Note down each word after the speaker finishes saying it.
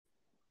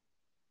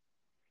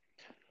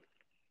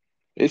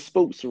It's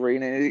Sports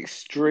Arena and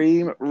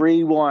Extreme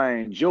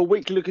Rewind. Your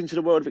weekly look into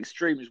the world of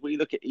extreme as we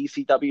look at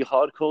ECW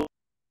Hardcore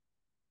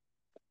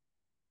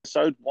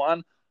episode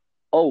one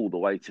all the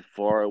way to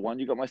 401.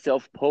 You got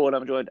myself, Paul, and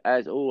I'm joined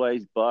as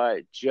always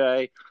by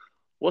Jay.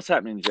 What's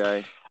happening,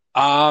 Jay?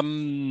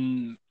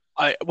 Um,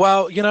 I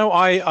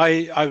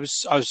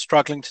was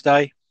struggling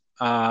today.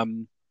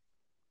 Um,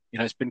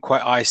 it's been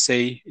quite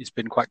icy. It's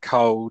been quite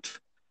cold.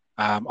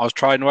 I was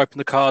trying to open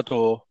the car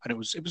door and it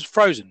was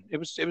frozen. It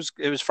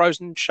was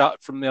frozen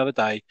shut from the other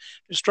day. I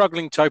was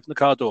struggling to open the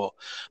car door,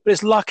 but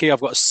it's lucky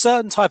I've got a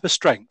certain type of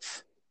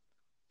strength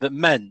that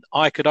meant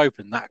I could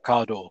open that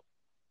car door.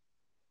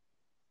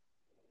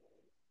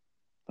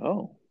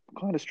 Oh,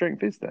 what kind of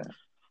strength is that?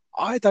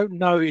 I don't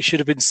know. It should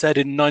have been said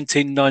in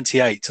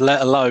 1998,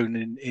 let alone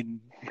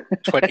in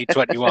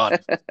 2021.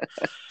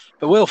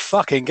 But we'll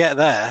fucking get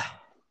there.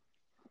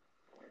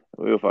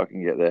 We'll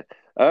fucking get there.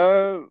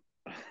 Um,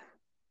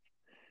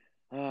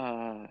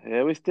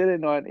 yeah, we're still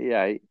in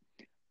 98,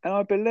 and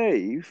I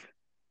believe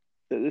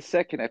that the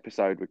second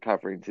episode we're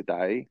covering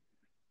today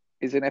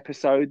is an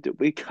episode that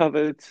we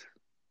covered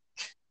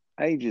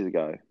ages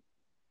ago.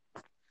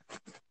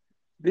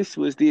 This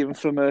was the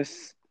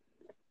infamous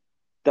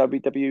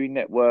WWE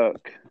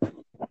Network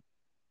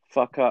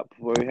fuck up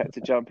where we had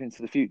to jump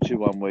into the future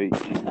one week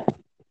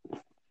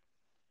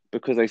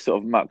because they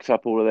sort of mucked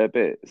up all of their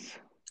bits.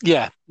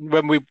 Yeah,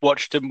 when we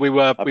watched them, we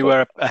were I we put,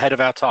 were ahead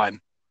of our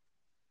time.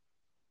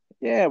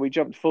 yeah, we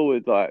jumped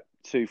forward like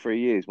 2, 3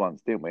 years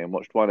once, didn't we? And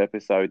watched one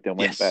episode, then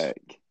went Yes,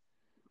 back.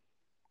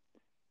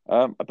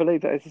 I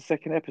believe that is the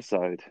second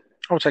episode,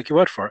 I'll take your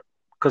word for it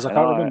because I and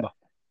can't remember.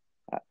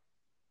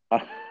 I,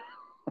 I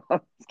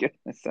was going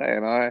to say,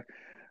 and I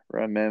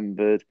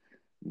remembered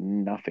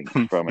nothing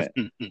from it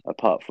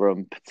apart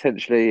from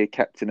potentially a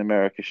Captain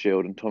America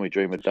shield and Tommy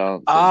Dreamer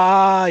dancing,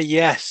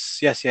 Yes,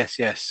 yes, yes,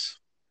 yes.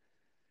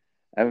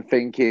 and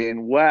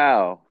thinking,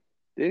 wow,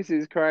 this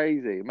is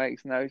crazy. It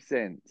makes no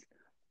sense.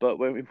 But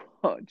when we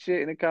watch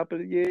it in a couple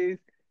of years,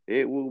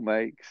 it will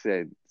make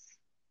sense.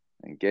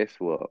 And guess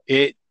what?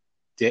 It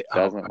did. Oh,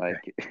 Doesn't okay.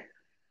 make it.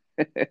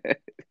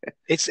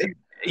 It's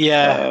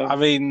yeah. I um,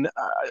 mean,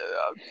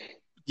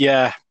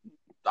 yeah.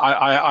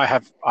 I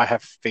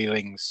have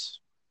feelings.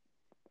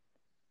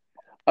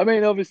 I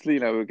mean, obviously,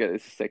 we'll get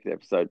this second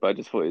episode, but I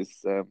just thought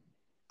yeah,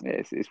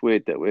 it's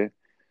weird that we're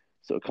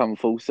sort of come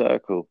full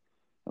circle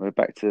and we're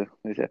back to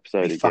this We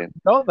episode again. fucking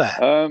got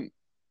there. Um,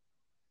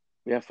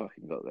 we have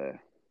fucking got there.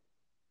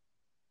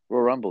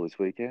 Royal Rumble this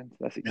weekend.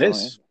 That's It exciting.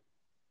 is.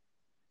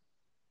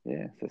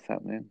 Yeah, so that's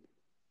happening.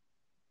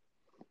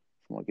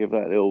 I might give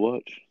that a little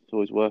watch. It's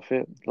always worth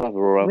it. Love a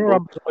Royal Royal Rumble.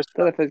 Rumble's always Don't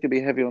fun. know if there's gonna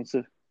be heavy on.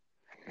 I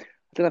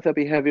don't know if they'll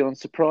be heavy on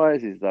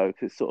surprises though,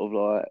 because it's sort of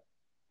like,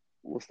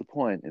 what's the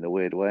point in a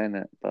weird way, isn't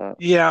it?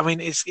 But Yeah, I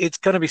mean, it's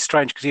going to be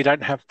strange because you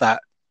don't have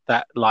that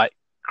like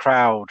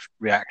crowd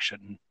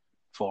reaction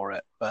for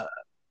it, but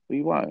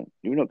we won't.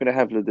 You're not going to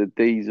have the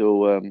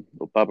Diesel or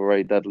Bubba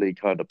Ray Dudley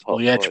kind of or pop,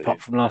 the are Edge pop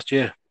you? from last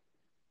year,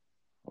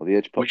 Or the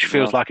Edge pop which from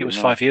feels last like it year. was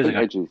No, 5 years I think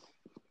ago. Edges.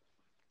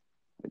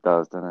 It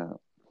does, doesn't it?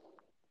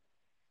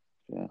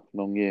 Yeah,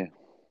 long year.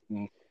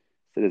 Mm.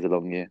 Still is a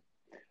long year.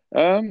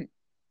 Um.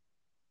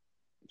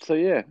 So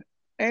yeah.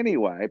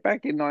 Anyway,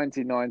 back in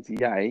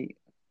 1998,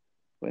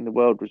 when the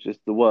world was just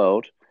the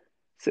world,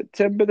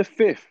 September the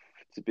 5th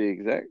to be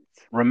exact.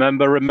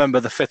 Remember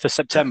the 5th of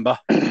September.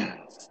 I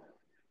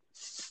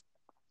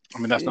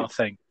mean, that's Shit. not a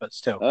thing, but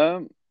still.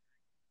 Um.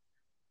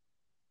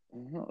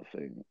 Not a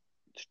thing.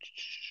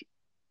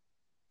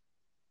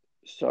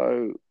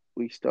 So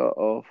we start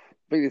off. I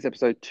think it's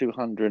episode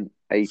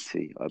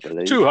 280, I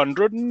believe.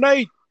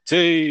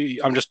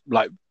 280. I'm just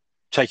like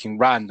taking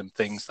random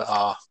things that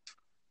are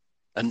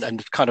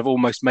and kind of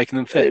almost making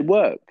them fit. It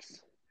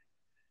works.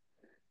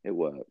 It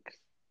works.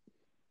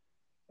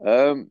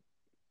 Um,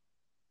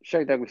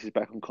 Shane Douglas is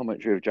back on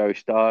commentary of Joe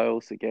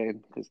Styles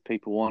again because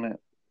people want it.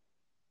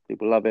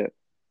 People love it.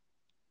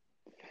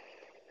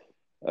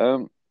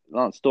 Um,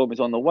 Lance Storm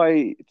is on the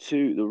way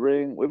to the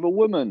ring with a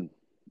woman,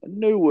 a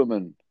new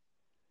woman.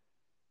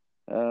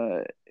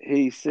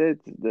 He said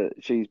that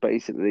she's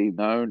basically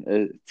known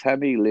as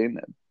Tammy Lynn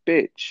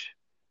Bitch.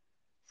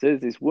 Says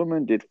this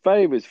woman did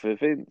favors for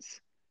Vince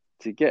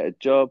to get a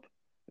job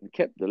and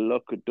kept the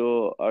locker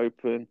door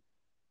open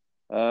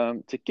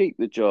to keep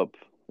the job.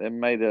 Then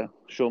made a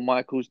Shawn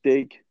Michaels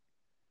dig.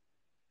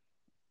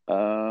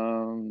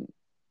 Um,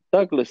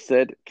 Douglas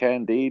said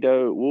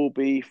Candido will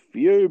be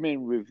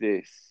fuming with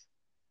this.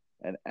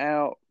 And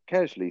out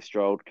casually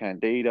strolled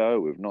Candido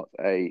with not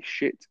a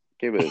shit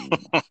given.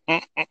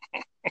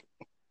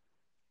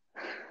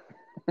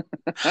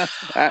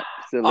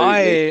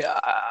 Absolutely.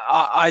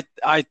 I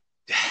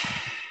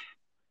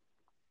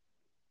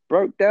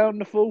Broke down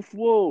the fourth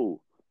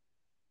wall.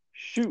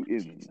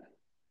 Shooting.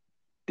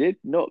 Did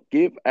not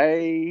give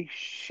a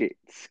shit.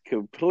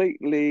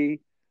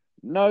 Completely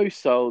no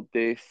sold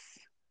this.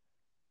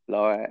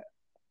 Like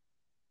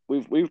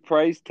we've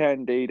praised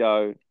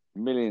Candido a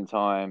million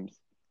times.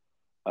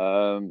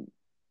 Um,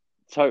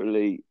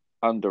 totally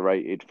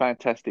underrated,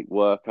 fantastic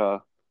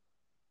worker,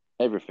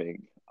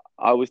 everything.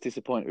 I was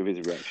disappointed with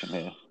his reaction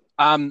here.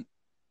 Um,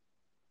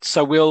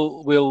 so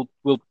we'll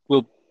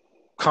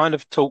kind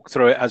of talk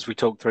through it as we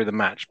talk through the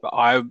match, but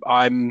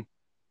I'm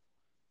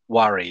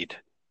worried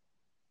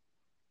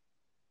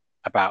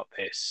about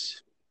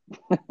this.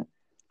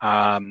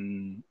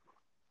 Um,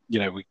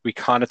 we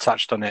kind of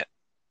touched on it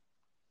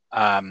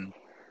um,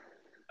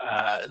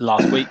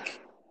 last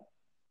week,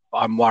 but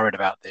I'm worried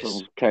about this.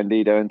 From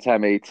Candido and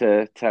Tammy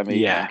to Tammy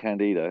Yeah, and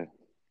Candido.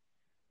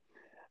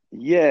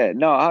 Yeah,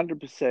 no,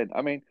 100%.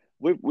 I mean,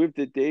 with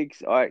the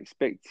digs, I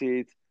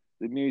expected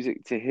the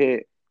music to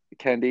hit,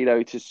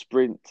 Candido to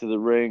sprint to the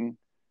ring,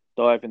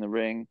 dive in the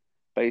ring,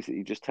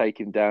 basically just take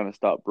him down and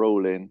start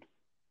brawling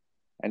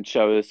and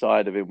show a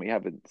side of him we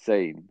haven't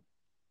seen.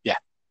 yeah,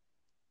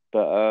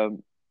 But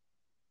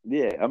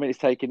yeah, I mean, it's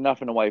taken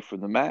nothing away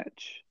from the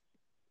match.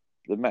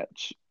 The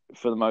match,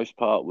 for the most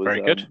part, was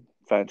very good.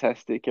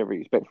 fantastic.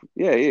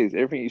 Yeah, it is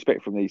everything you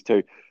expect from these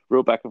two.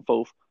 Real back and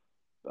forth.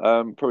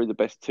 Probably the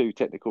best two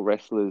technical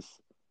wrestlers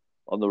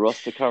on the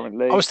roster I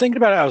currently. was thinking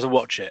about it as I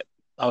watch it.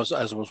 As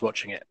I was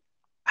watching it,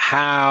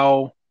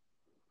 how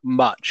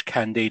much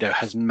Candido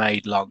has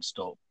made Lance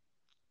Storm.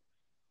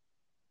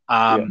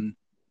 Yeah, Um,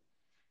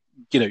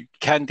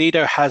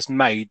 Candido has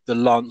made the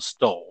Lance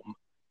Storm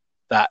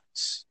that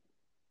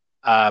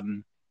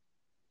um,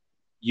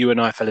 you and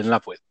I fell in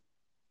love with.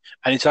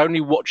 And it's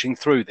only watching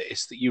through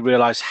this that you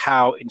realize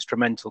how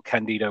instrumental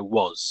Candido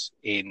was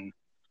in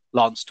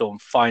Lance Storm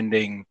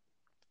finding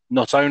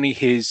not only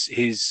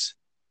his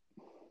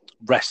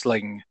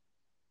wrestling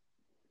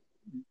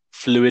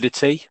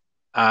fluidity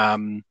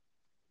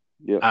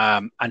yeah.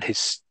 and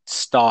his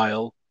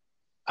style,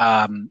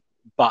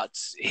 but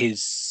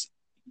his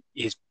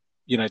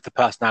the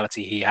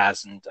personality he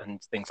has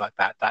and things like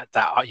that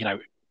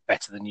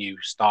better than you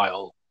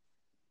style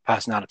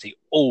personality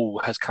all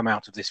has come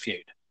out of this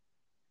feud.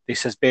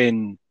 This has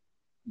been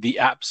the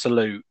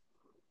absolute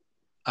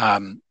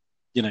um,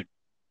 you know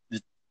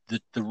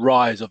the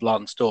rise of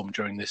Lance Storm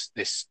during this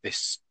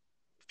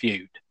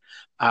feud.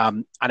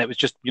 And it was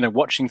just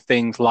watching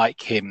things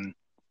like him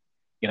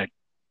you know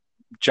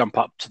jump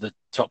up to the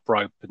top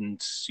rope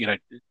and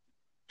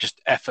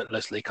just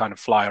effortlessly kind of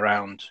fly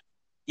around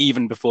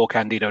even before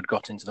Candido had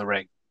got into the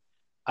ring.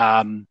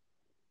 Um,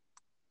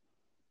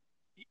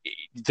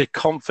 the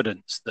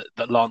confidence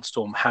that Lance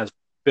Storm has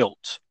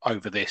built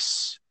over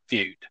this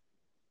feud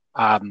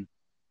um,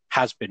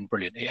 has been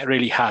brilliant. It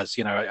really has.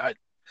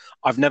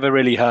 I've never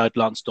really heard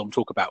Lance Storm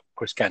talk about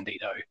Chris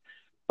Candido,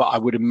 but I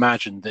would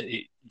imagine that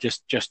it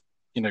just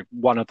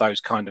one of those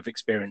kind of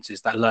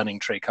experiences, that learning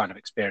tree kind of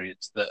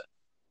experience that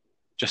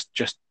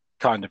just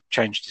kind of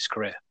changed his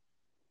career.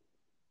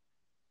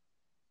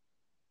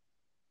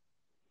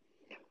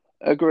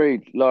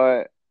 Agreed.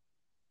 Like,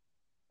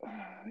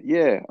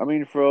 yeah, I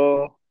mean,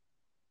 for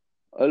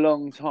a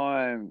long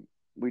time,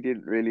 we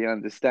didn't really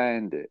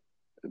understand it.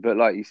 But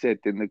like you said,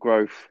 then the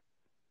growth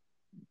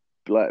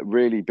like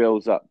really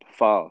builds up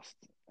fast,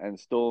 and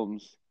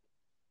Storm's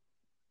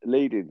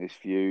leading this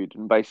feud,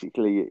 and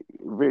basically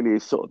really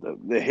is sort of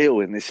the heel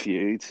in this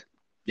feud.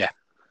 Yeah,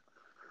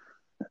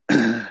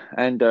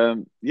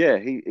 And yeah,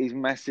 he's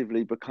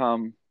massively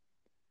become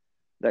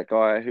that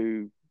guy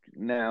who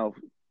now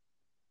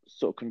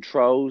sort of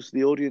controls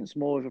the audience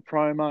more with a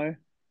promo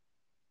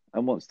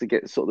and wants to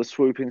get sort of the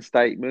swooping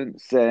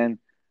statements. And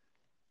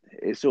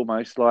it's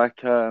almost like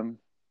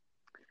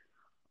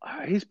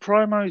his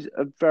promos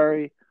are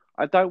very,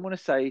 I don't want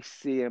to say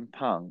CM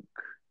Punk,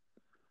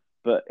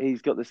 but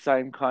he's got the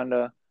same kind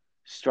of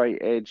straight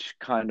edge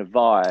kind of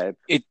vibe.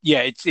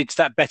 it's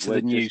that better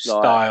Where than you just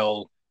like,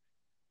 style.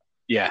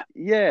 Yeah,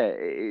 yeah,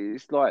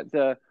 it's like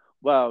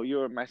well,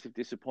 you're a massive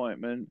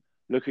disappointment.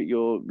 Look at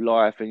your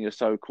life and your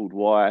so-called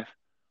wife.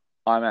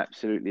 I'm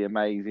absolutely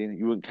amazing.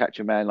 You wouldn't catch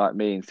a man like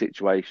me in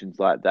situations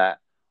like that.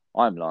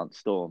 I'm Lance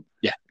Storm.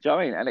 yeah, Do you know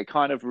what I mean? And it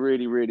kind of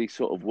really, really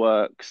sort of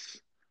works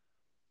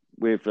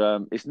with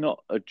it's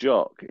not a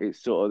jock,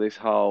 it's sort of this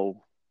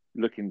whole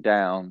looking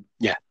down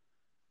yeah.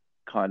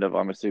 kind of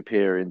I'm a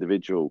superior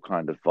individual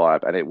kind of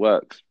vibe, and it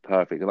works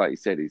perfect. And like you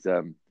said,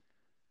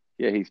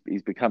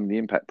 he's become the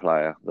impact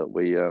player that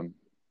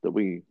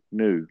we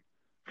knew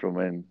from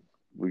when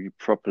we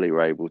properly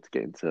were able to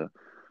get into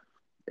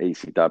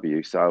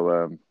ECW.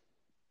 So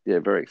yeah,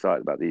 very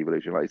excited about the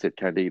evolution. Like you said,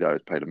 Candido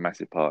has played a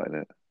massive part in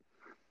it.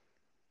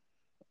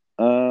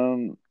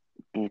 Um,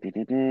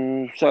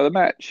 so the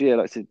match, yeah,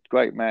 like I said,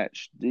 great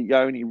match. The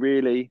only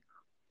really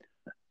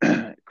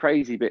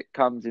crazy bit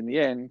comes in the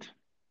end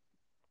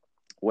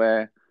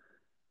where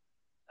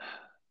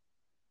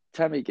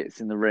Tammy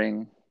gets in the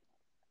ring.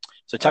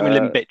 So Tammy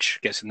Lynn Uh,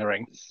 Bitch gets in the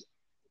ring.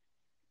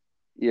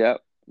 yeah,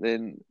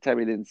 then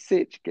Tammy Lynn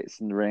Sitch gets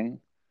in the ring,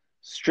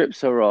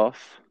 strips her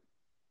off.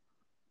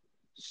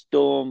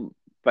 Storm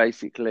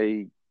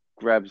basically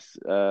grabs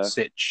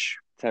Sitch.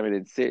 Tammy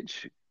Lynn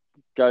Sitch,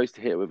 goes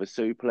to hit her with a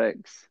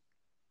suplex.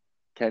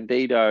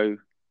 Candido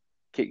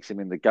kicks him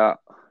in the gut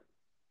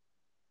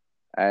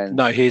and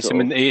No,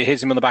 sort of he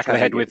hits him on the back of the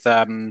Tammy head with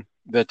gets,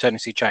 the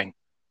Tennessee chain.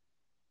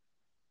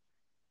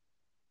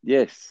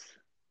 yes.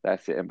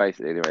 That's it. And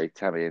basically, anyway,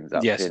 Tammy ends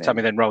up Yeah, so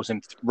Tammy pinning then rolls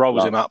him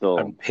Lance up Storm.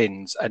 and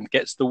pins and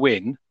gets the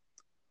win.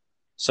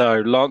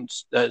 So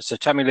so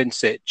Tammy Lynn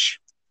Sitch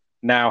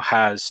now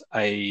has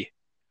a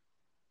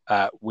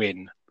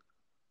win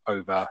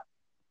over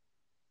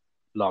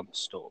Lance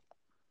Storm.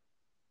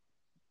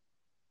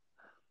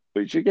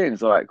 Which again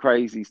is like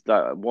crazy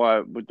stuff. Why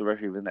would the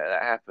referee even let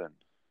that happen?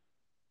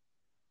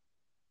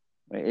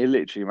 I mean, it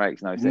literally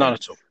makes no None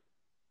sense. at all.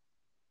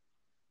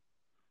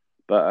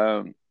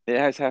 But it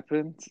has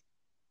happened,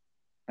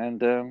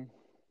 and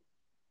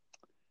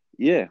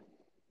yeah,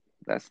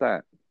 that's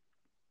that.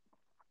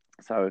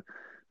 So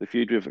the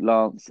feud with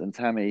Lance and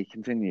Tammy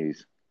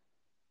continues.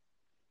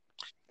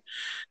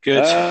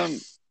 Good. Yeah,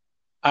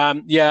 I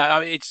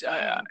mean,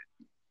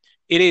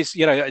 it is.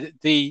 You know,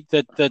 the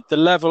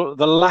level,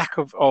 the lack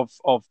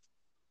of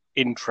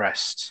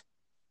interest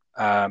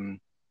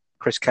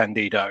Chris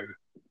Candido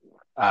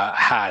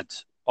had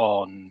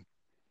on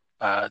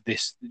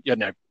this. You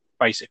know,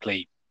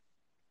 basically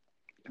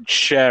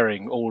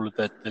sharing all of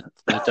the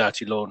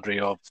dirty laundry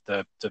of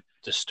the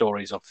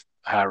stories of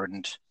her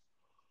and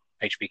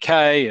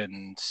HBK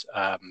and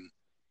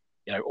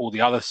you know, all the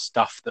other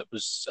stuff that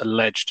was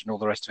alleged and all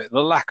the rest of it.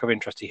 The lack of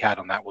interest he had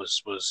on that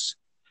was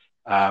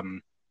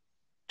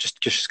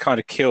just kind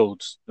of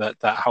killed that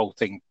whole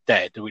thing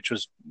dead, which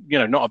was, you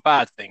know, not a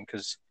bad thing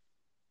because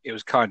it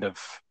was kind of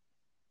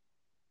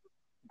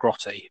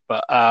grotty.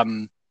 But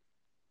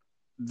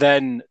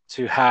then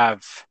to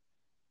have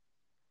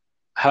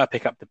her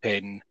pick up the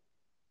pin,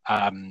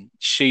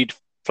 she'd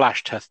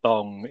flashed her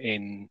thong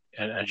in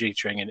a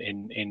G-string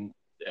in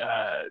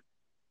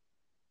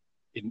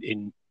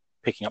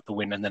picking up the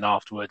win, and then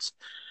afterwards,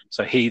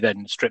 so he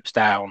then strips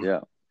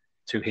down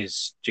to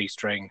his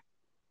G-string,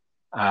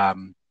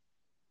 and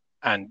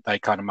they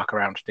kind of muck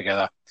around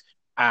together,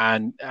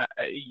 and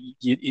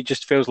it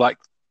just feels like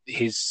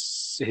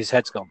his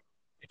head's gone.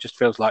 It just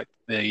feels like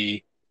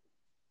the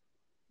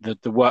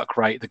work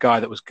rate, the guy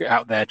that was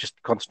out there just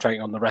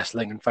concentrating on the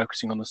wrestling and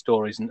focusing on the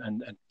stories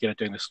and you know,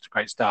 doing this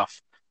great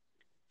stuff,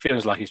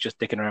 feels like he's just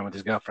dicking around with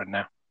his girlfriend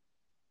now.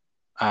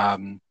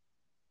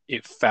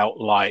 It felt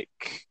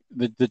like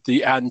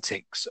the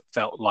antics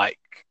felt like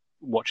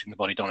watching the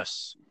Body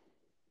Donis.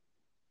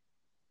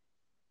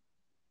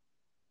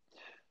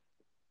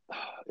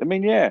 I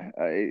mean, yeah,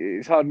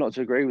 it's hard not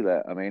to agree with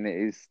that. I mean, it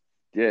is,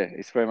 yeah,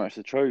 it's very much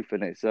the truth,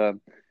 and it's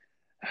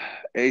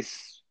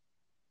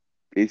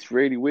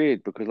really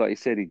weird because, like you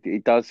said, he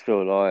does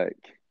feel like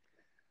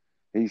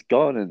he's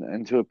gone,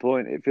 and to a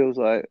point, it feels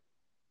like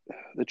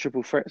the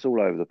triple threat's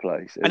all over the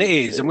place, And it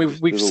is, and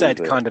just we've with all said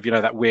of it. kind of, you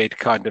know, that weird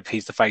kind of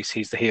he's the face,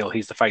 he's the heel,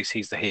 he's the face,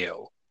 he's the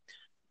heel.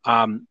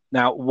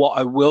 Now, what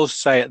I will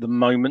say at the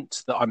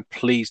moment that I'm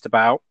pleased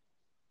about,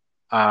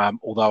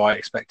 although I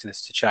expect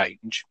this to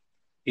change,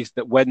 is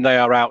that when they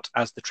are out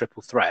as the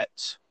triple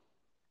threat,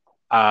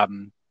 Yeah,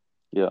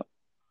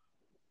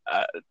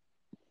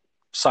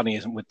 Sunny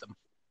isn't with them.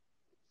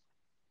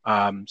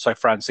 So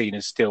Francine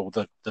is still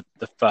the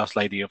first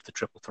lady of the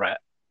triple threat.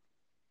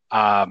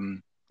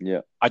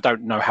 yeah, I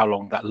don't know how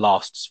long that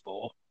lasts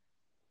for,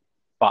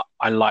 but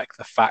I like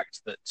the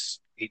fact that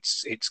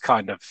it's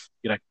kind of,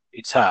 you know,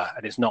 it's her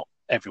and it's not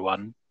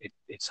everyone.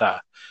 It's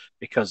her,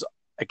 because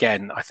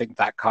again, I think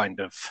that kind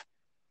of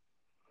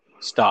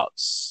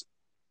starts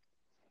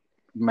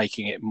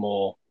making it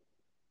more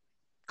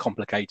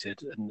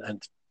complicated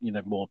and you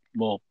know,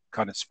 more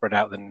kind of spread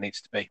out than it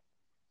needs to be.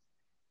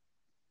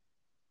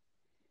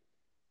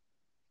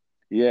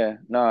 yeah.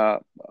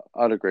 No,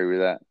 I'd agree with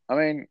that. I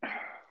mean,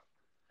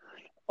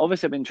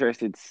 obviously, I'm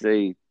interested to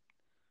see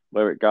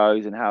where it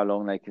goes and how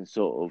long they can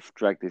sort of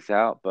drag this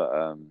out,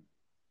 but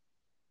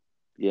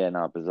yeah,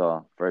 no,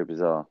 bizarre, very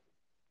bizarre.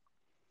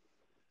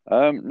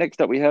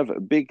 Next up, we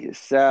have Big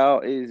Sal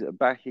is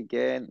back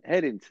again,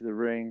 heading to the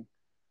ring.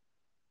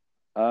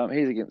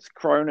 He's against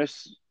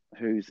Cronus,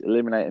 whose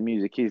Eliminator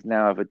music is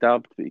now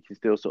overdubbed, but you can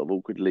still sort of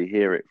awkwardly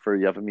hear it through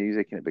the other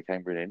music, and it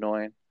became really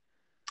annoying.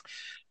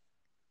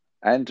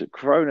 And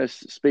Cronus,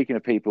 speaking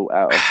of people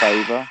out of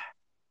favour,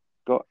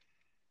 got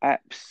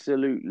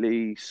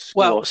absolutely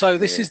Well, squashed so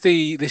this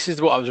here.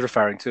 is what I was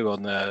referring to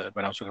on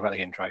when I was talking about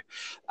the intro.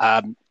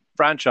 Yeah,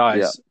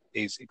 Franchise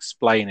is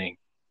explaining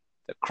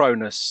that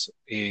Cronus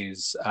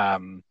is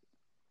you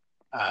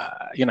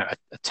know,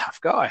 a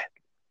tough guy,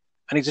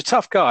 and he's a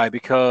tough guy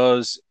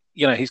because,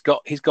 you know, he's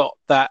got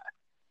that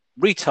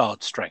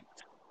retard strength.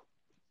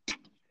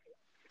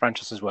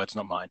 Franchise's words,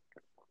 not mine.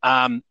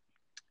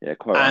 yeah,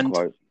 quote And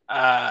unquote.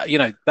 you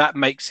know, that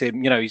makes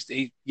him, you know,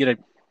 you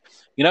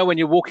know, when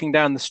you're walking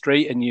down the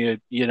street and you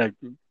know,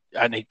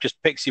 and he just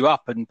picks you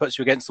up and puts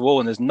you against the wall,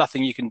 and there's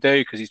nothing you can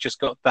do because he's just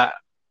got that.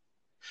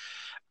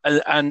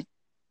 And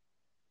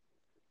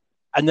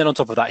then on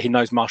top of that, he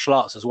knows martial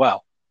arts as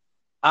well.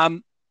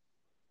 Um,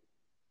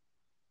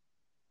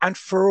 and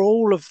for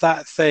all of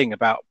that thing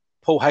about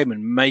Paul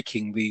Heyman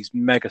making these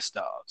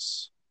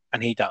megastars,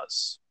 and he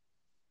does,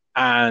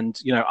 and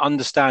you know,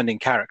 understanding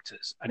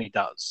characters, and he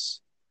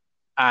does,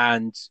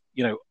 and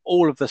you know,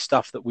 all of the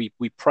stuff that we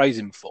praise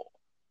him for,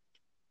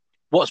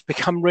 what's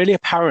become really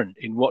apparent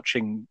in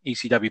watching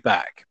ECW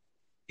back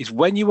is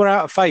when you were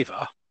out of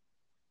favour,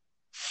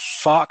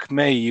 fuck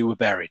me, you were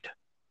buried.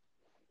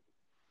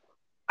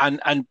 And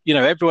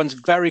everyone's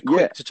very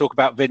quick to talk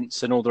about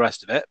Vince and all the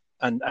rest of it,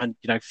 and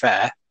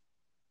fair.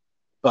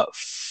 But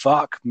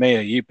fuck me,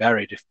 are you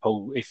buried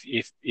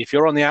if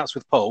you're on the outs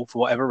with Paul for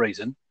whatever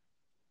reason?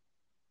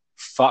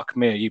 Fuck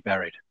me, are you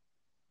buried?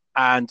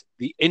 And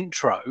the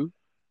intro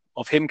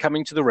of him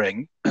coming to the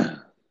ring,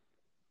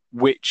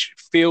 which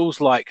feels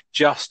like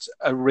just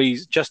a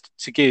reason, just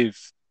to give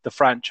the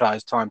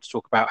franchise time to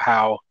talk about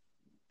how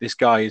this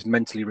guy is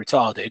mentally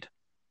retarded,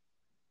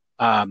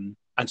 and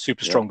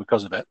super strong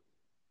because of it,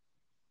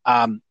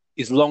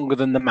 is longer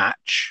than the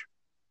match,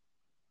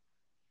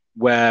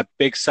 where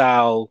Big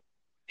Sal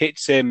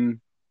hits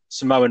him,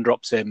 Samoan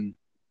drops him,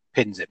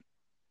 pins him.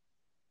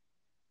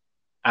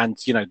 And,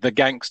 the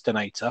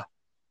Gangstinator,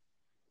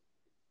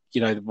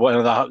 one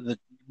of the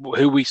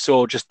who we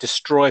saw just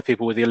destroy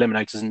people with the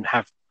Eliminators and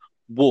have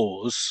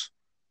wars,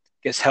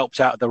 gets helped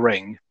out of the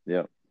ring.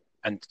 Yeah.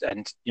 And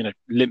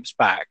limps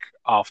back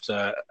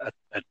after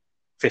a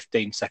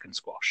 15-second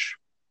squash.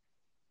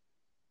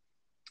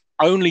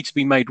 Only to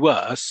be made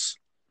worse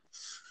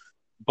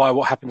by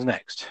what happens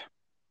next.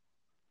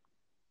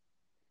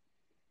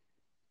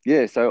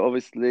 Yeah, so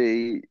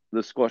obviously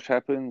the squash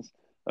happens.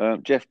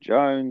 Jeff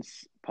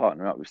Jones,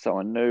 partnering up with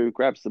someone new,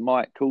 grabs the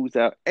mic, calls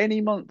out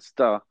any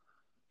monster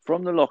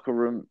from the locker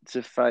room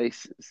to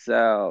face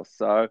Sal.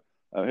 So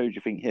who do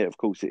you think here? Of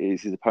course, it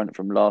is his opponent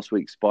from last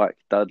week, Spike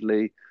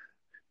Dudley.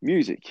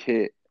 Music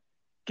hit,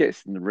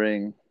 gets in the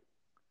ring.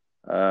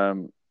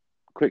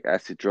 Quick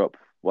acid drop,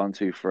 1,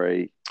 2,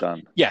 3,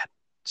 done. Yeah.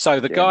 So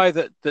the guy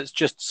that's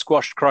just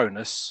squashed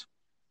Cronus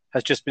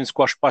has just been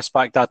squashed by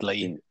Spike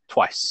Dudley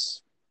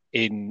twice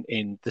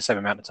in the same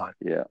amount of time.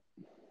 Yeah.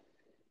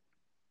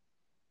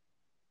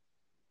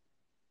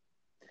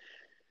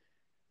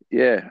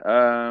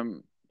 Yeah.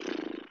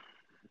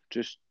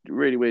 Just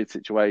really weird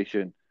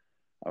situation.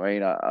 I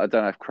mean, I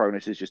don't know if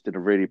Cronus is just in a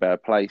really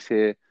bad place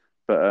here,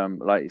 but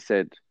like you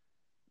said,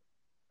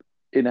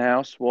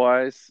 in-house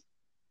wise,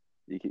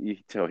 you can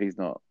tell he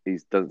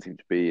doesn't seem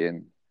to be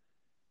in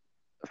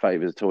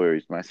favours at all.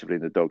 He's massively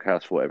in the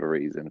doghouse for whatever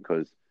reason,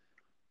 because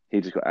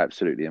he just got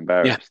absolutely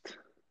embarrassed.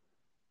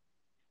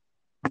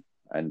 Yeah.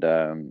 And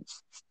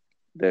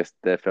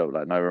there felt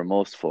like no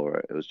remorse for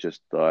it. It was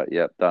just like,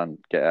 yep, done,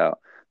 get out.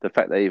 The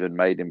fact they even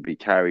made him be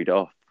carried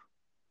off,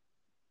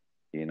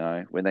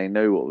 when they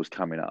knew what was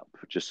coming up,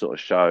 just sort of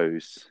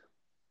shows.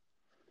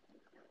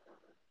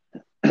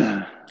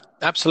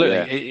 Absolutely.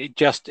 Yeah. It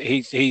just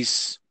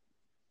he's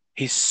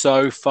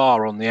so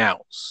far on the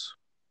outs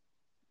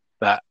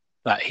that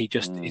he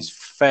just is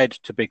fed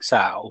to Big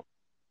Sal,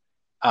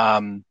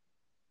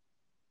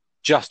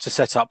 just to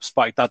set up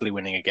Spike Dudley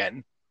winning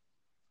again.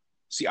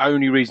 It's the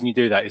only reason you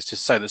do that is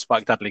just so that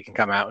Spike Dudley can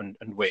come out and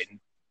win.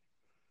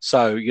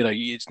 So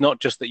it's not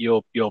just that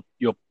you're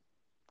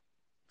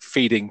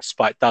feeding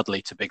Spike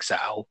Dudley to Big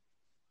Sal.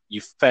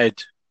 You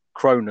fed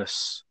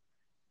Cronus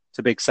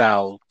to Big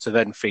Sal to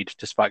then feed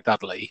to Spike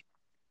Dudley,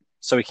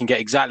 so we can get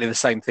exactly the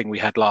same thing we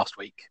had last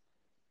week.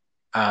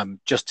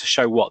 Just to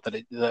show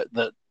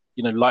that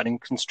lightning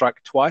can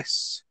strike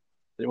twice.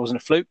 That it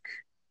wasn't a fluke.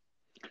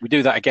 We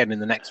do that again in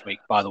the next week,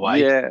 by the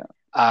way. Yeah.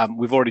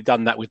 We've already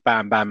done that with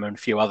Bam Bam and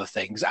a few other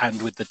things,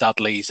 and with the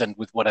Dudleys and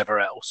with whatever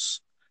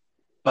else.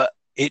 But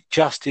it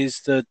just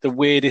is the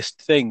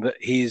weirdest thing that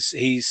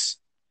he's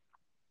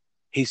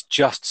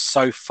just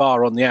so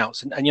far on the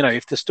outs. And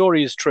if the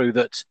story is true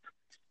that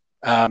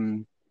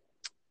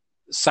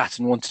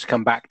Saturn wanted to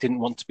come back, didn't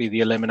want to be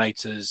the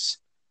Eliminators,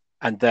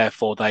 and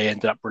therefore they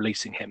ended up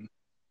releasing him.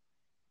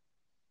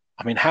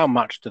 I mean, how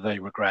much do they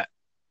regret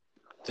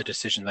the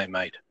decision they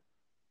made?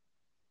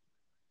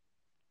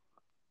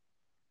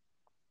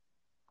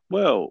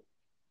 Well,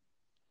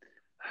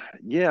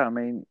 yeah, I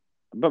mean,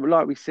 but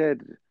like we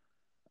said,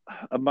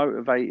 a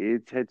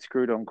motivated, head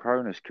screwed on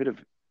Cronus could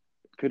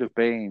have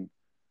been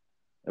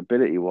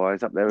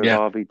ability-wise up there with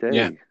RVD.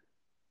 Yeah.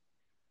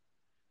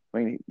 I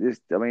mean,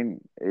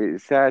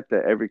 it's sad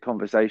that every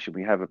conversation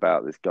we have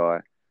about this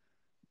guy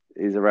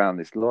is around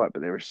this light,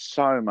 but there is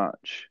so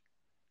much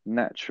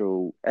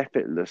natural,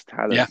 effortless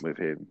talent with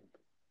him.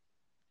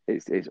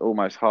 It's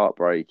almost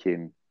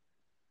heartbreaking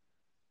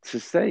to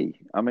see.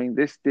 I mean,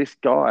 this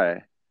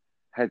guy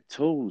had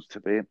tools to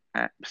be an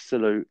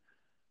absolute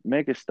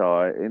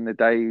megastar in the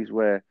days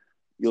where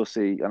you'll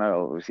see, I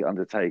know obviously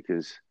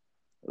Undertaker's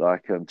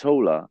like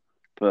taller,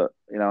 but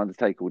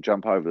Undertaker will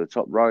jump over the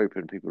top rope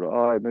and people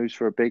are like, he moves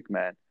for a big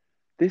man.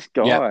 This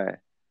guy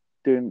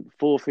doing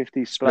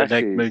 450 splashes, split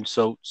leg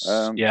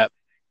moonsaults,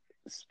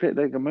 split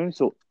leg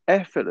moonsault,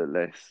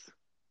 effortless,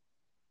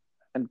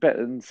 and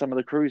better than some of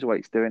the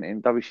cruiserweights doing it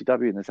in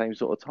WCW in the same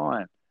sort of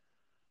time.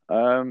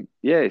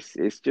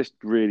 It's just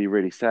really,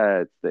 really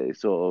sad that it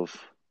sort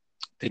of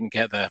didn't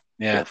get there.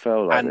 Yeah,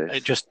 felt like and this.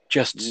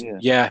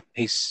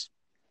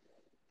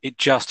 It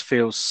just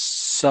feels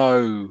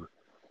so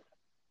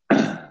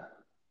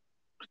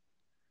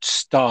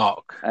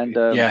stark and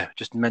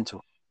just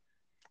mental.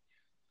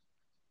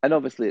 And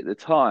obviously at the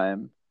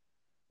time,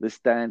 the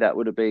standout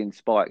would have been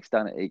Spike's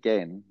done it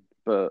again.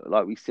 But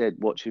like we said,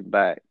 watching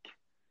back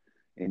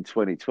in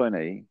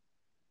 2020,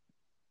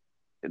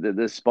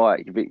 the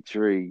Spike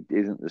victory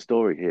isn't the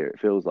story here. It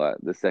feels like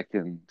the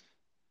second,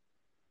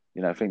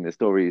 I think the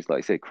story is, like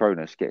I said,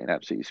 Cronus getting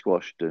absolutely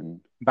squashed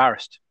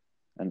Embarrassed,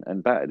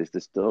 and battered is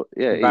the story.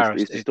 Yeah,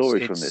 embarrassed. it's the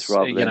story from this It's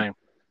rather you than know,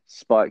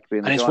 Spike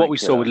being the and it's what giant we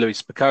saw killer. with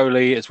Louis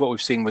Piccoli. It's what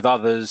we've seen with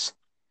others.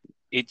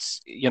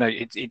 It's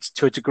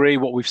to a degree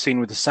what we've seen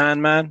with the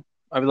Sandman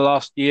over the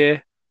last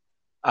year.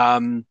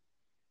 Um,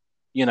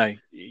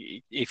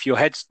 if your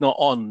head's not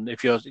on,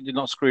 if you're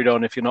not screwed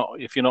on, if you're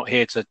not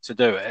here to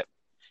do it,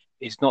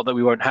 it's not that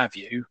we won't have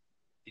you.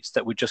 It's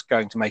that we're just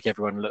going to make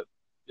everyone look,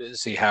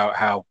 see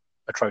how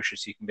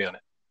atrocious you can be on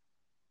it.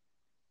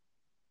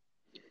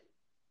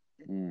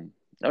 Mm.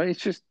 I mean, it's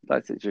just how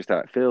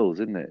it feels,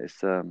 isn't it?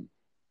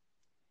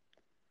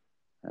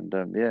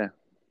 Yeah,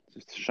 it's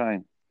just a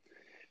shame.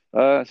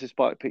 So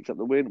Spike picks up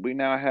the win. We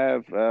now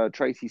have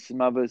Tracy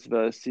Smothers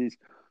versus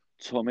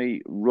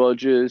Tommy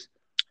Rogers.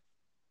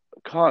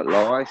 Can't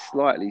lie,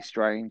 slightly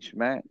strange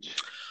match.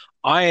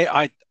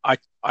 I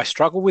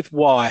struggle with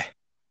why.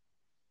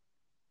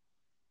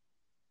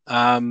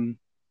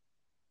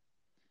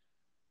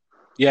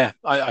 Yeah,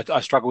 I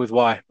struggle with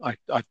why.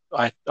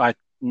 I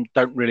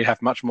don't really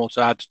have much more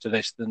to add to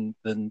this than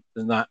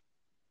that.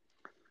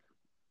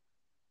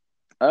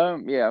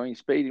 Yeah, I mean,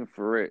 speeding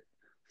for it,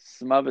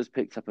 Smothers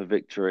picked up a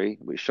victory,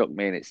 which shocked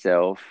me in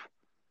itself.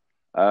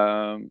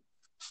 Um,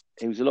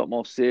 he was a lot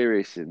more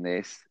serious in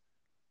this.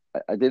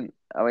 I didn't.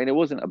 I mean, it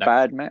wasn't a No.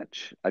 bad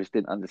match. I just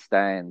didn't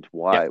understand Yeah,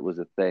 why it was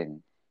a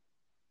thing.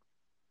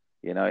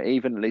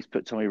 Even at least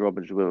put Tommy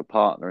Robbins with a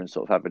partner and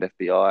sort of have an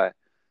FBI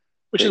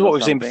which is thing what or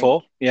we've seen something.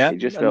 before. Yeah, It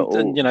just felt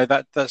and all.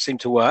 that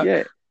seemed to work.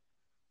 Yeah,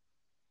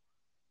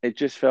 it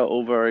just felt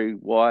all very.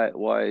 Why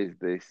is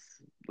this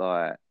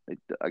like?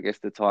 I guess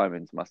the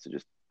timings must have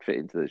just fit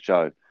into the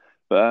show.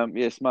 But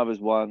yeah, Smothers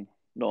won.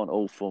 Not an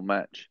awful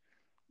match,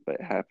 but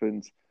it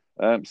happens.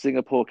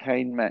 Singapore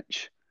Cane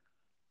match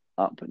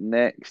up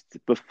next.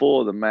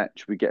 Before the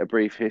match, we get a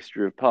brief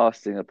history of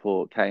past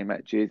Singapore Cane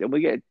matches, and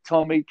we get a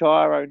Tommy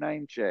Cairo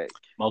name check.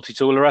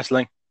 Multi-tool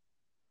wrestling.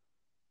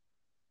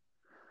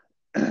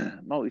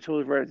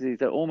 Multi-tool wrestling.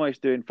 They're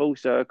almost doing full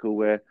circle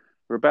where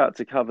we're about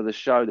to cover the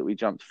show that we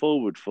jumped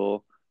forward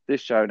for.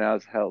 This show now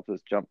has helped us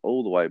jump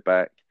all the way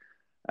back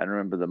and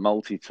remember the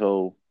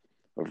multi-tool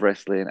of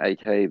wrestling,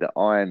 aka the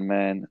Iron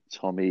Man,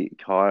 Tommy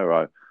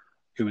Cairo.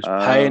 Who was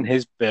paying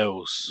his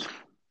bills. Yeah,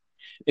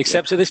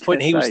 Except at this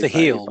point, he was the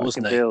heel,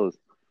 wasn't he? Bills.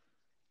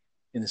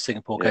 In the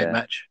Singapore Cane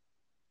match.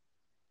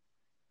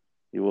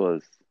 He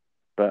was.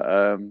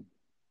 But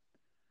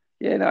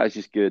yeah, no, it's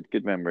just good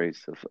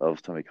memories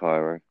of Tommy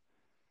Cairo.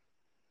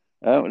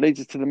 Leads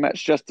us to the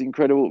match, Just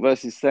Incredible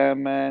versus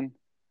Sandman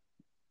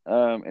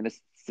in a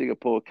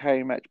Singapore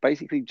Cane match.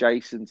 Basically,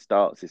 Jason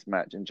starts this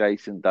match and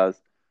Jason does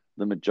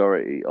the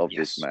majority of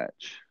this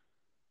match.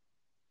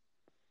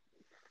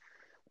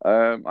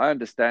 I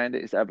understand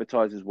it. It's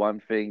advertised as one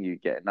thing, you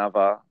get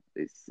another.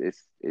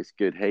 It's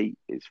good heat.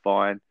 It's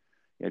fine.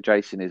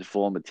 Jason is a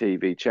former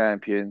TV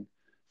champion,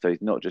 so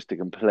he's not just a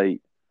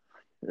complete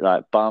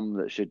bum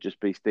that should just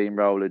be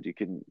steamrolled. You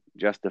can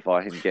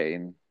justify him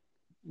getting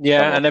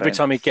and every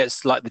time he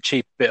gets the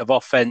cheap bit of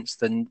offense,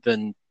 then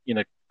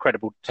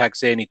Credible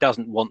tags in. He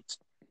doesn't want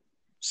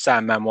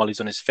Sandman while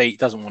he's on his feet. He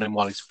doesn't want him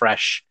while he's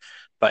fresh,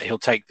 but he'll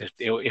pick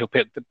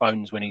the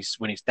bones when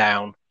he's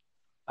down.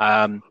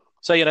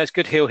 So it's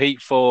good heel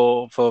heat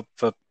for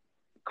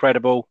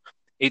Credible.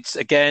 It's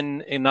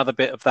again another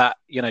bit of that.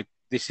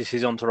 This is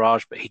his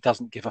entourage, but he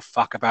doesn't give a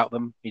fuck about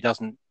them. He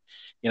doesn't.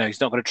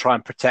 He's not going to try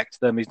and protect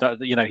them. He's not.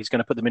 He's going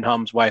to put them in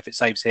harm's way if it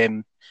saves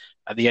him.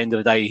 At the end of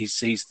the day, he's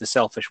the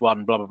selfish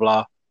one. Blah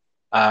blah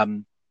blah.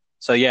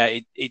 So yeah,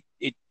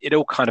 it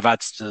all kind of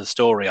adds to the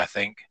story, I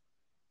think.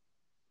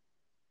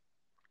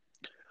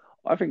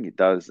 I think it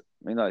does.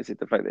 I mean, like I said,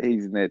 the fact that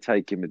he's in there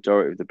taking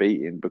majority of the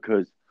beating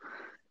because,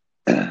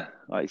 like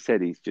I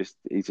said, he's just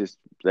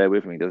there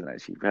with him. He doesn't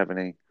actually have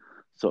any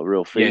sort of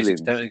real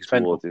feelings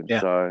towards him. Yeah.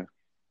 So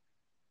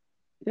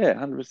yeah,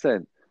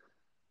 100%.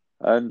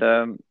 And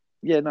I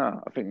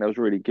think that was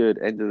really good.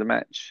 End of the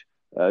match.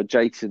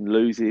 Jason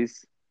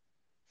loses.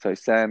 So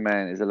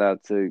Sandman is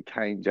allowed to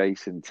cane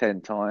Jason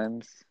 10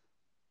 times.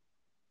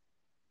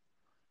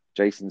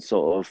 Jason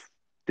sort of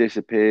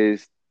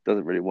disappears,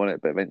 doesn't really want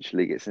it, but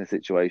eventually gets in a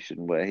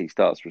situation where he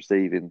starts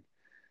receiving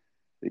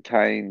the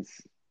canes.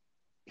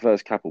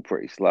 First couple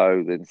pretty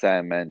slow, then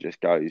Sandman just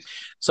goes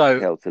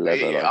hell to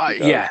leather.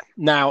 Yeah.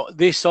 Now,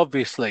 this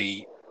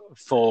obviously,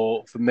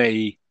 for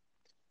me,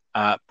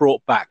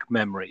 brought back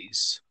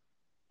memories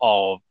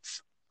of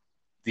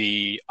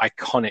the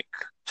iconic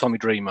Tommy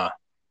Dreamer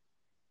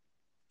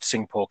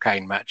Singapore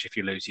Cane match. If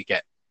you lose, you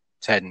get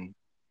 10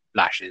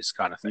 lashes,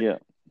 kind of thing. Yeah.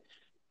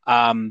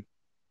 And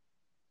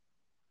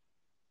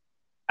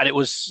it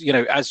was,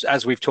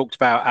 as we've talked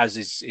about, as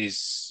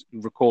is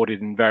recorded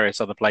in various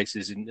other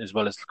places, as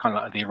well as kind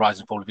of like the rise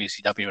and fall of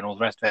ECW and all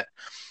the rest of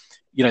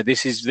it.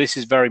 This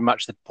is very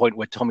much the point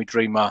where Tommy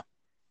Dreamer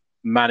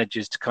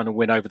manages to kind of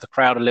win over the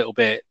crowd a little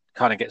bit,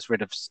 kind of gets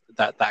rid of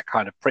that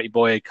kind of pretty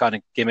boy kind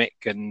of gimmick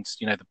and,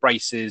 the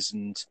braces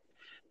and,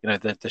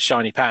 the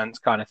shiny pants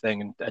kind of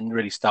thing, and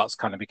really starts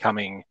kind of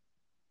becoming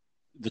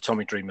the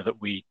Tommy Dreamer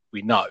that we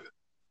know.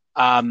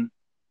 And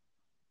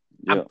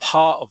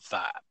part of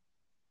that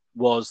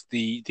was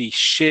the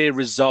sheer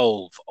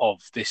resolve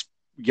of this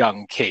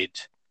young kid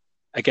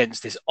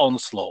against this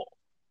onslaught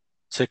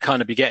to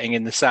kind of be getting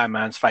in the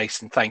Sandman's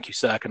face and thank you,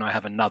 sir, can I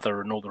have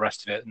another, and all the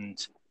rest of it,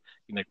 and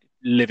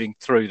living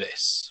through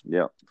this.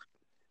 Yeah.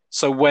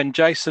 So when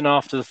Jason,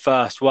 after the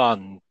first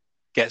one,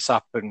 gets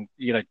up and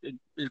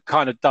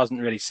kind of doesn't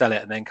really sell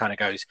it, and then kind of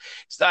goes,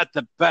 "Is that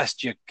the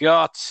best you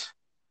got?"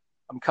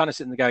 I'm kind of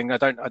sitting there going, I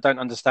don't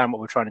understand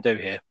what we're trying to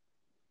do here.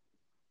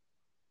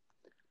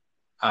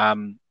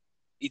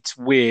 It's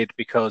weird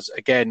because,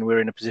 again, we're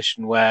in a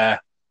position where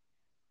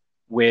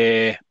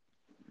we're,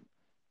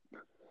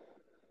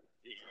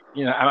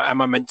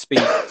 am I meant to be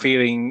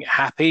feeling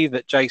happy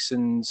that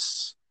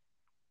Jason's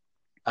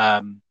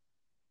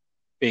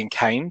being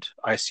caned?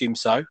 I assume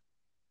so.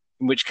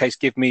 In which case,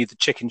 give me the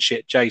chicken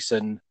shit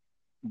Jason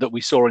that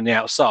we saw on the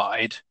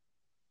outside,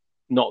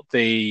 not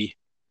the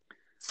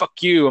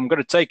 "fuck you, I'm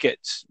going to take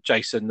it"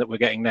 Jason that we're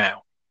getting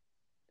now.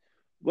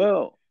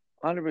 Well,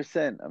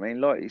 100%. I mean,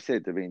 like you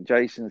said,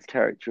 Jason's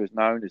character is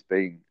known as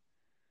being,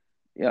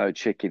 a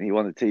chicken. He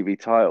won the TV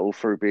title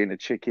through being a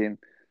chicken,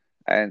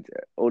 and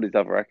all his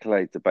other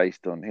accolades are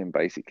based on him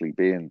basically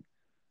being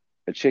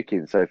a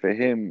chicken. So for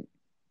him,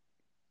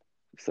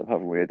 stop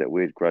having that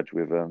weird grudge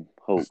with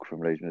Hulk from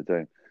Legion of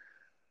Doom.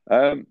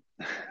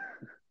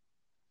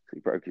 He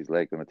broke his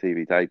leg on a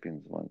TV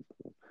taping once,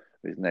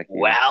 his neck.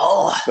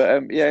 Well,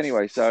 but yeah.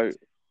 Anyway, so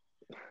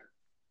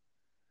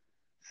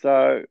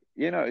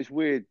it's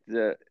weird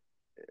that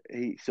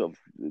he sort of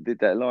did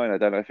that line. I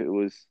don't know if it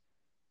was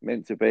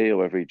meant to be or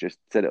whether he just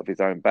said it off his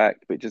own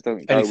back, but it just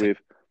doesn't go with,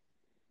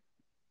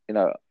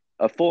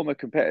 a former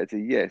competitor,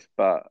 yes,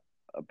 but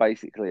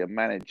basically a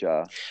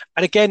manager.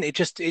 And again, it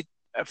just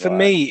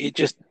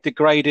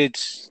degraded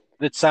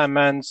the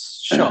Sandman's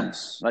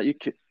shots. Like you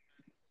could,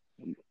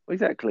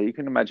 exactly. You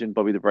can imagine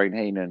Bobby the Brain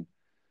Heenan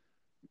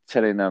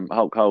telling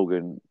Hulk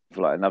Hogan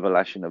for like another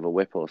lashing of a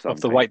whip or something.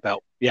 Of the weight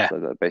belt, yeah. So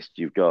the best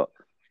you've got.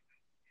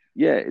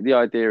 Yeah, the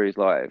idea is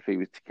like if he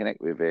was to connect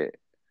with it,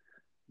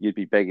 you'd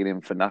be begging him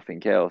for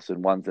nothing else,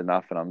 and one's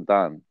enough, and I'm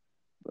done.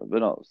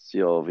 But not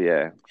sure,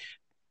 yeah.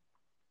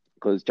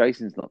 Because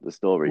Jason's not the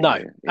story. No,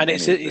 and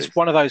it's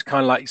one of those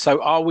kind of like.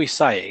 So, are we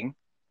saying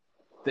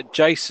that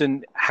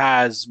Jason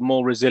has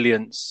more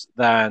resilience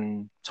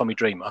than Tommy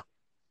Dreamer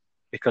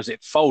because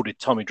it folded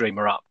Tommy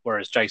Dreamer up,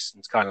 whereas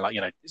Jason's kind of like,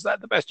 is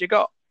that the best you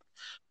got?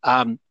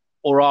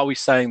 Or are we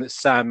saying that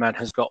Sandman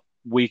has got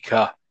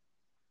weaker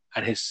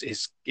and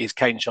his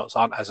cane shots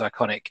aren't as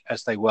iconic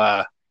as they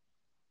were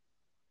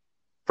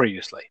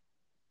previously?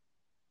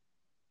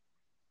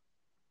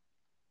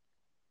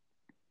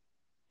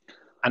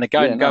 And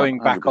again, going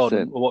back on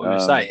what we were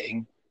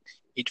saying,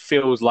 it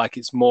feels like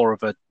it's more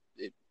of a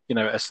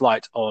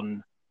slight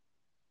on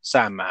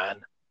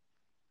Sandman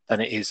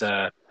than it is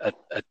a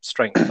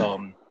strength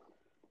on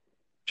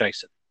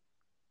Jason.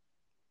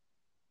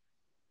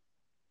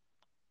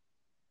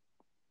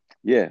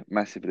 Yeah,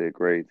 massively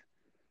agreed.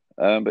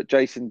 But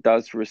Jason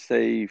does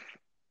receive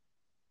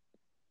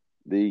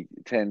the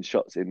 10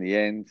 shots in the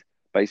end,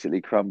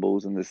 basically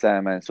crumbles, and the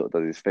Sandman sort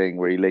of does his thing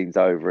where he leans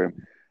over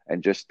him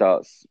and just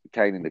starts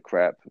caning the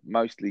crap,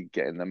 mostly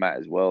getting the mat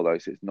as well, though,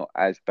 so it's not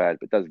as bad,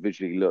 but does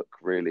visually look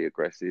really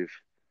aggressive.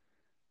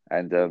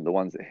 And the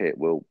ones that hit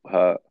will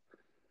hurt.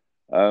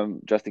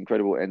 Justin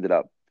Credible ended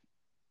up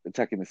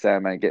attacking the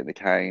Sandman, getting the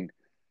cane.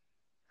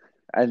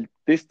 And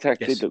this attack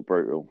did look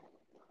brutal.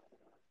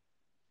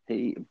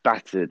 He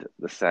battered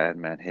the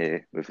Sandman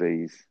here with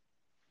ease.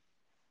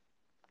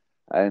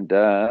 And,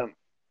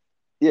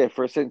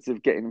 for a sense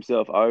of getting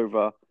himself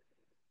over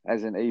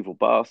as an evil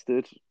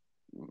bastard,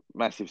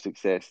 massive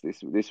success.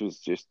 This was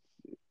just,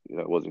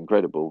 it was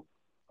incredible.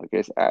 I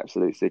guess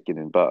absolute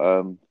sickening.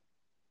 But,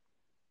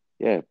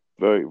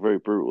 very, very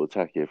brutal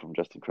attack here from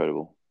Justin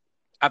Credible.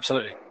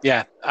 Absolutely.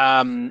 Yeah.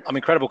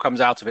 Credible comes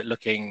out of it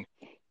looking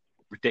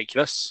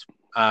ridiculous.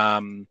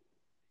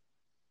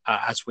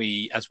 As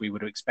we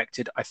would have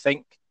expected, I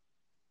think.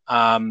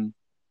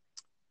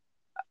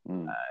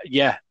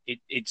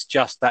 It's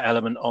just that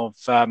element of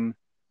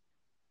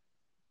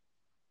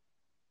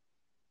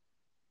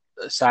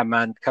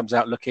Sandman comes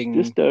out looking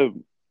just a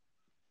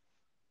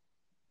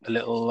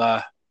little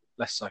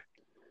less so.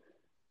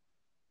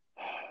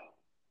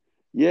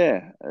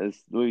 Yeah,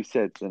 as Louis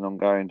said, it's an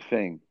ongoing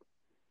thing.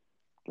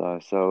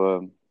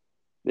 So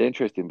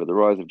interesting, but the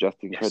rise of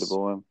Justin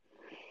Credible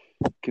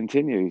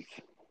continues.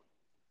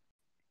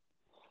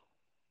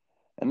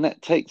 And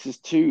that takes us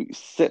to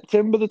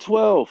September the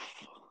 12th,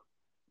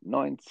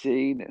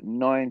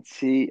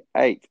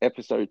 1998,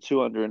 episode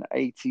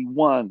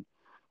 281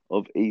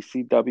 of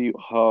ECW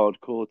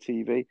Hardcore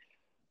TV.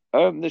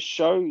 The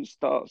show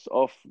starts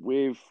off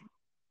with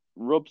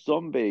Rob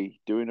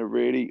Zombie doing a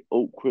really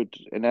awkward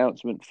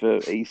announcement for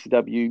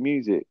ECW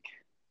music.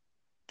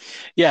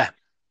 Yeah.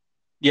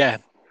 Yeah,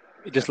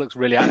 it just looks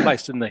really out of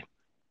place, doesn't he?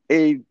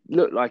 He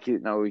looked like he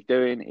didn't know what he was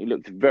doing. He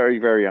looked very,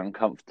 very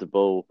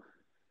uncomfortable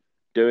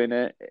doing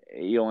it.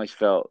 He almost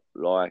felt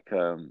like,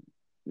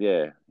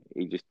 yeah,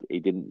 he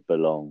didn't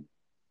belong,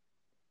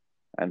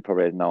 and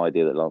probably had no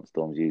idea that Lance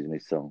Storm's using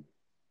his song.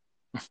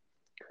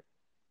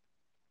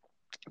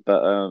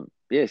 But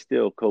yeah,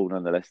 still cool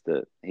nonetheless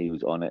that he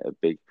was on it. A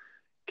big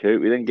coup.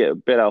 We then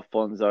get Bill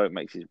Alfonso.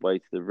 Makes his way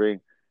to the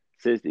ring.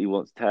 Says that he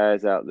wants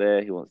Taz out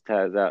there. He wants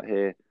Taz out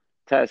here.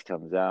 Taz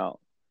comes out.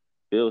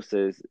 Bill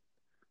says,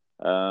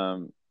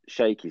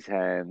 shake his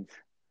hand.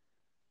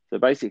 So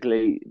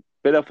basically,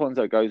 Bill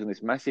Alfonso goes on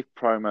this massive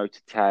promo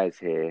to Taz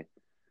here,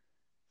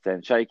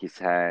 saying shake his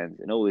hand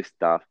and all this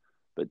stuff,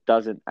 but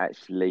doesn't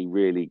actually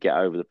really get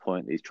over the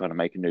point that he's trying to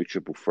make a new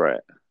triple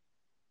threat.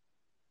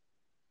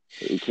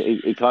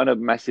 He kind of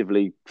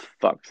massively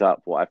fucks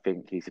up what I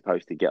think he's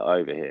supposed to get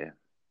over here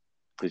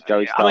because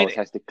Joey I mean, Styles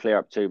has to clear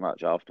up too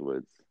much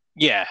afterwards.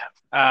 yeah,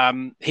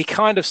 he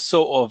kind of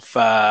sort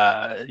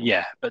of,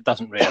 yeah, but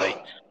doesn't really.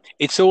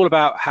 It's all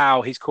about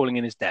how he's calling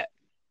in his debt.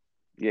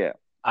 Yeah,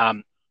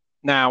 Um,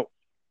 now,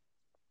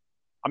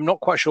 I'm not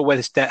quite sure where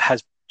this debt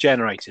has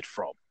generated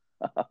from.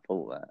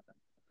 all that.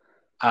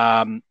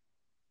 Um,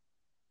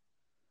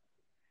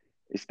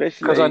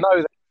 because I Especially,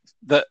 know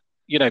that,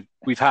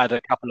 we've had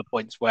a couple of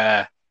points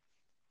where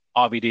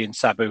RVD and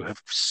Sabu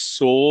have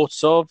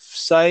sort of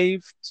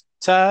saved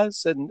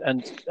Taz, and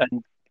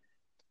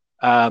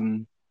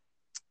um,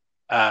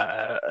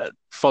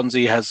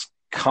 Fonzie has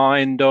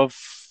kind of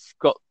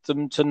got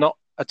them to not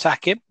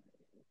attack him.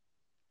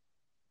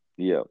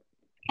 yeah.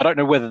 I don't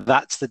know whether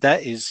that's the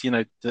debt is,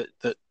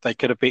 that they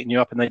could have beaten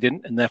you up and they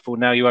didn't, and therefore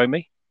now you owe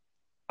me.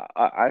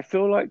 I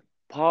feel like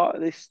part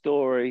of this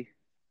story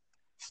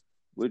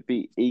would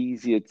be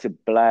easier to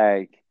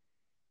blag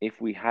if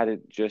we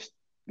hadn't just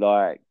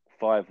like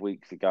 5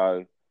 weeks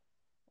ago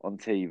on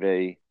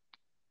TV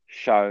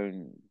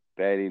shown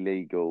Barely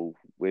Legal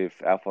with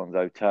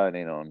Alfonso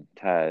turning on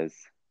Taz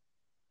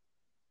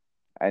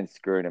and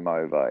screwing him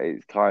over.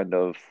 It's kind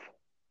of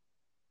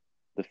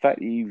the fact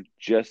that you've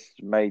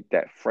just made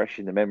that fresh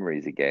in the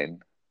memories again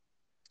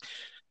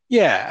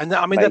Yeah, and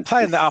I mean they're makes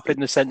playing that this. up in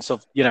the sense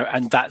of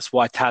and that's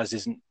why Taz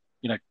isn't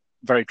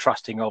very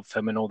trusting of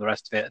him and all the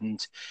rest of it,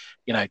 and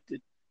you know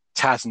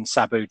Taz and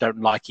Sabu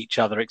don't like each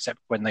other except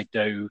when they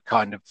do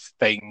kind of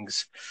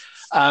things.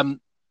 Um,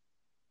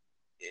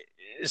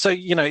 so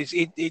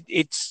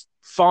it's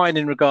fine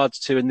in regards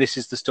to, and this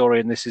is the story,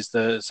 and this is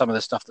the some of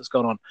the stuff that's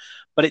gone on,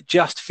 but it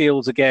just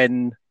feels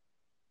again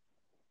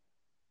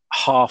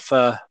half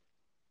a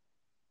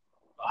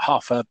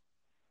half a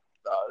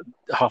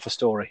half a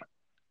story.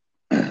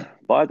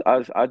 But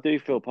I do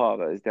feel part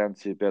of that is down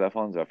to Bill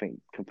Alfonso. I think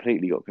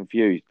completely got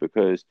confused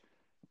because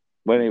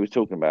when he was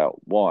talking about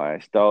why,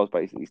 Styles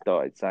basically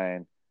started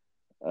saying,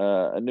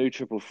 a new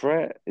triple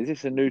threat? Is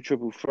this a new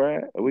triple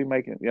threat? Are we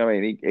making, I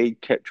mean, he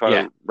kept trying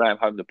Yeah, to ram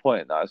home the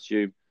point that I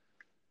assume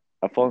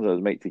Alfonso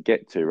was meant to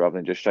get to rather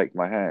than just shake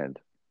my hand.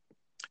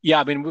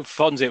 yeah. I mean, with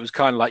Fonzie, it was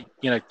kind of like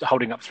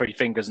holding up three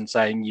fingers and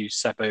saying use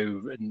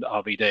Sabu and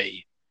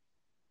RVD,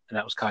 and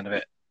that was kind of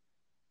it.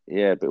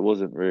 Yeah, but it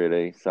wasn't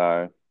really.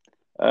 So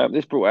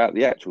this brought out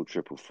the actual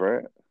triple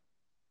threat.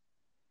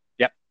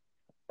 Yep.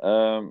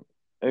 Um,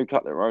 who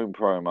cut their own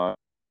promo,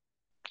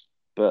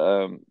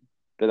 but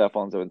Bill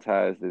Alfonso and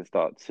Taz then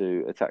start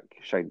to attack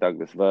Shane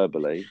Douglas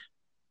verbally.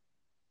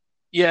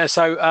 Yeah.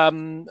 So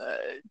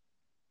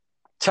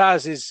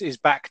Taz is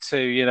back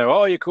to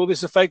oh, you call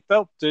this a fake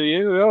belt, do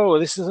you? Oh,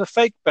 this is a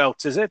fake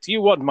belt, is it?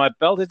 You want my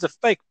belt? It's a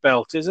fake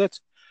belt, is it?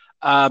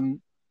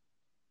 Um,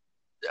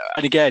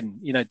 and again,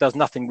 does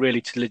nothing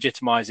really to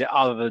legitimize it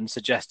other than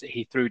suggest that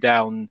he threw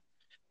down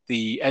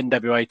the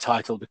NWA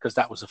title because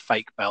that was a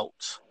fake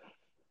belt.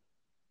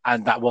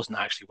 And that wasn't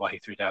actually why he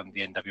threw down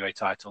the NWA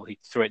title. He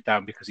threw it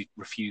down because he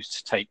refused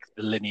to take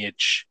the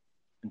lineage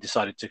and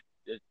decided to.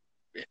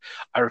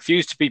 I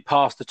refuse to be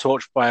passed the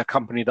torch by a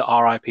company that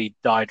RIP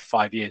died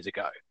 5 years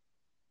ago.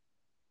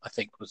 I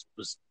think was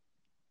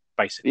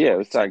basically Yeah, it what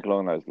was he said. something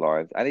along those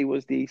lines, and he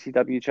was the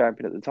ECW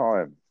champion at the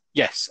time.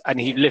 Yes, and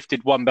he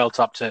lifted one belt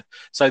up to.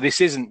 So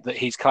this isn't that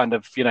he's kind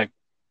of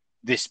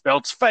this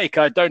belt's fake.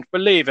 I don't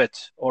believe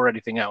it or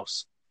anything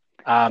else.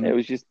 It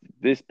was just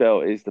this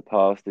belt is the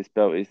past, this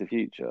belt is the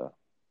future.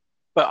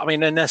 But I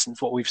mean, in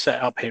essence, what we've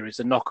set up here is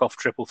a knockoff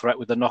triple threat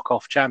with a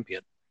knockoff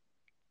champion.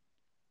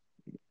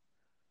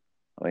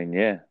 I mean,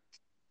 yeah,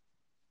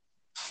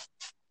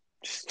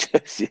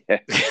 just yeah,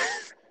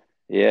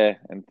 yeah,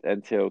 and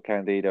until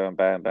Candido and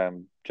Bam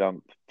Bam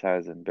jump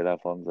Taz and Bill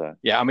Alfonso.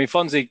 Yeah, I mean,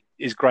 Fonzie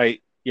is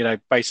great.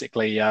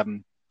 Basically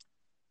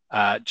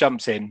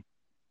jumps in,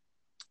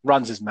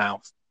 runs his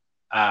mouth,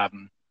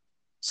 um,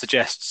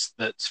 suggests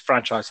that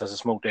franchise has a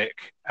small dick,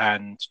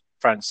 and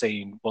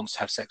Francine wants to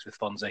have sex with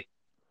Fonzie,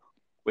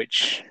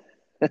 which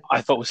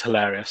I thought was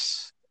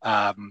hilarious.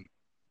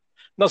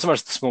 Not so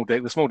much the small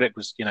dick. The small dick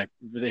was,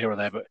 here or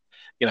there, but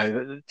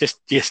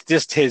just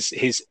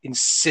his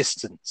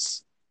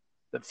insistence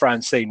that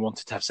Francine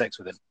wanted to have sex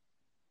with him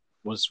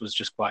was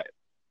just quite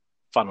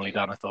funnily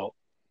done, I thought.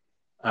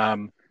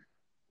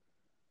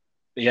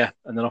 yeah,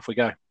 and then off we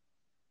go.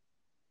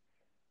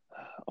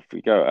 Off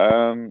we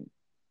go.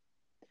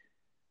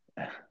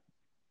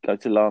 Go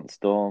to Lance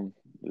Storm,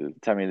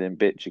 Tammy Lynn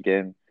bitch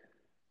again.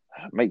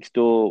 Makes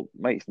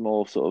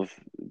more sort of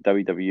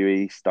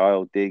WWE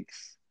style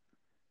digs.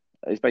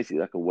 It's basically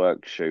like a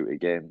work shoot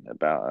again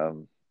about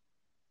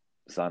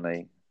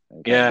Sunny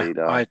and Yeah,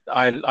 Candido.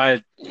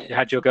 I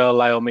had your girl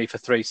lay on me for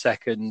 3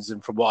 seconds,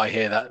 and from what I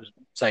hear, that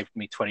saved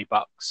me $20,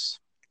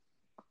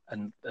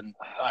 and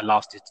I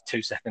lasted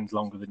 2 seconds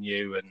longer than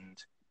you.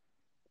 And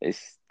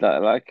It's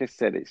like I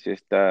said, it's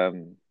just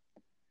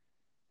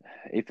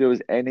if there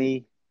was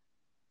any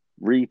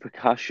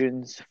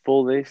repercussions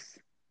for this,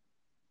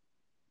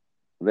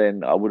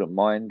 then I wouldn't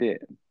mind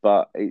it.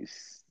 But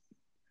it's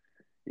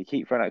you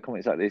keep throwing out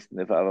comments like this, and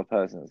the other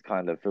person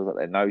kind of feels like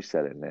they're no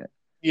selling it.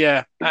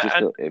 yeah,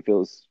 It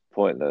feels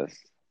pointless.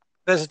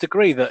 there's a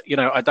degree that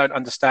I don't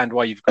understand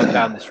why you've gone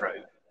down this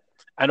road,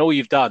 and all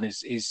you've done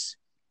is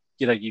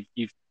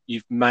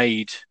you've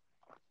made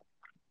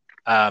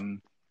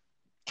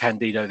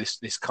Candido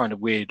this kind of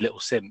weird little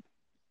simp.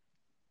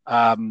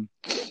 In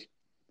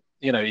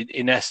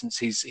essence,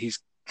 he's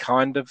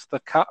kind of the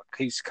cuck.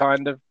 He's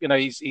kind of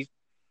he's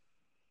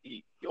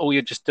all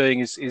you're just doing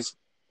is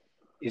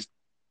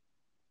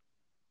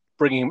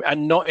bringing him,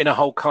 and not in a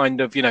whole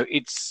kind of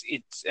it's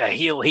a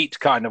heel heat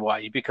kind of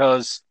way,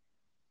 because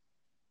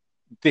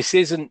this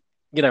isn't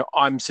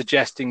I'm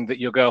suggesting that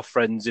your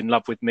girlfriend's in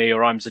love with me,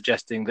 or I'm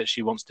suggesting that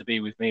she wants to be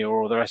with me,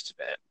 or all the rest of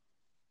it.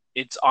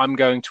 It's I'm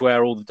going to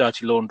air all the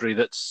dirty laundry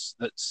that's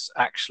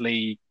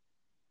actually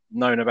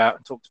known about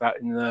and talked about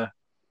in the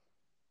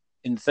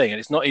thing, and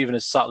it's not even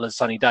as subtle as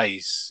Sunny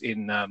Days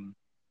in the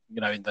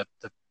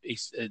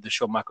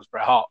Shawn Michaels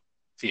Bret Hart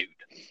feud.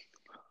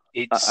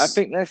 I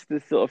think that's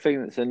the sort of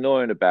thing that's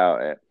annoying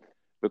about it,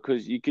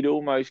 because you could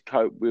almost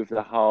cope with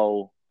the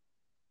whole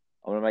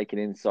I want to make an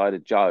insider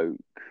joke,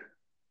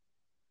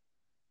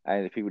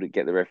 and if people that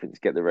get the reference,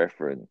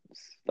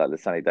 like the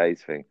Sunny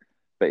Days thing.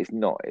 But it's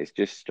not. It's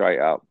just straight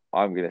up.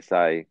 I'm going to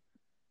say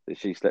that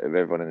she slept with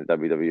everyone in the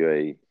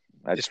WWE,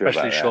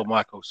 especially Shawn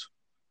Michaels.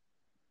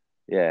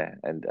 Yeah,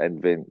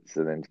 and Vince,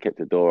 and then kept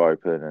the door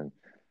open and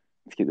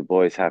to keep the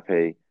boys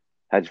happy.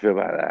 How'd you feel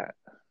about that?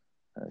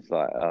 And it's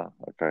like, oh,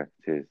 okay,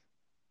 cheers.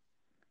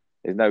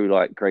 There's no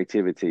like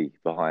creativity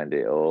behind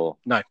it, or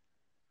no.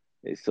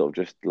 It's sort of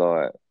just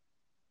like,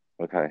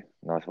 okay,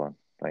 nice one,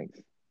 thanks.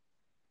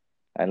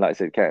 And like I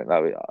said,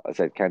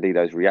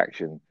 Candido's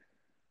reaction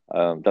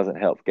doesn't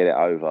help get it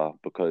over,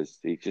 because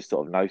he's just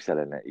sort of no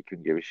selling it. He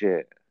couldn't give a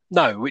shit.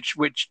 No, which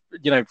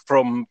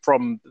from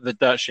the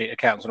dirt sheet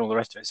accounts and all the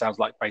rest of it sounds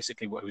like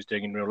basically what he was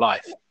doing in real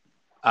life.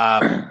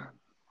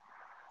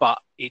 But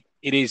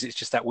it's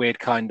just that weird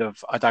kind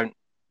of I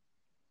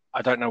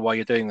don't know why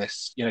you're doing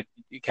this.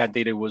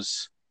 Candido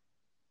was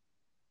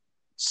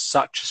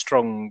such a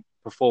strong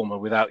performer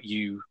without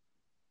you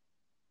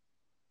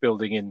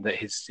building in that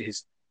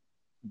his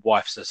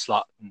wife's a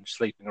slut and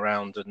sleeping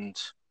around, and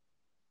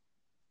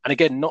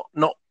again not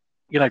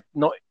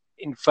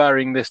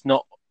inferring this,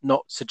 not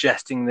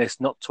suggesting this,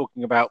 not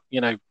talking about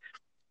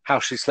how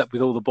she slept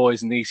with all the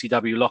boys in the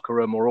ECW locker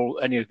room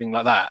or anything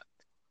like that.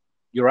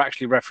 You're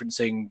actually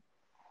referencing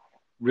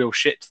real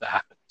shit that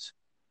happens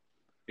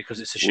because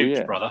it's a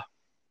shoot, brother.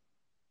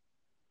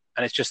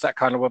 And it's just that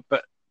kind of,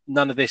 but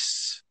none of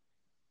this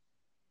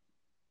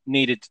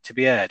needed to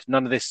be aired.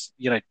 None of this,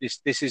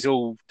 this is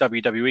all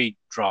WWE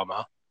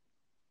drama.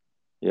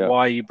 Yeah. Why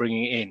are you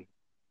bringing it in?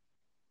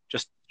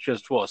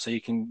 Just what? So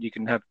you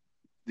can have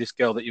this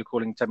girl that you're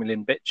calling Tammy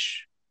Lynn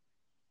bitch,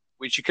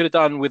 which you could have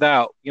done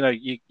without,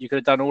 you could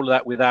have done all of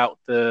that without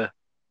the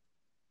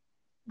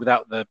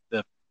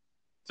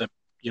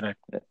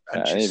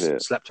and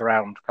just slept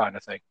around kind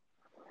of thing.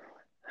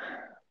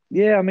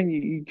 Yeah, I mean,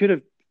 you could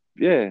have,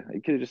 you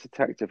could have just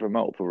attacked her for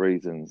multiple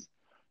reasons.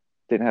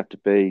 Didn't have to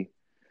be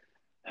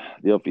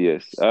the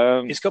obvious.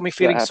 It's got me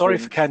feeling sorry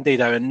for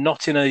Candido, and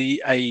not in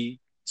a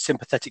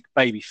sympathetic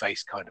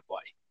babyface kind of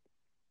way.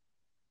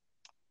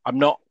 I'm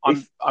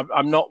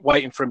not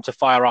waiting for him to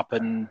fire up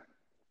and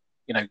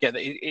get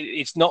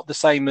it's not the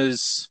same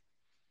as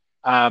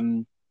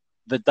the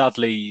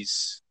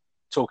Dudleys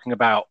talking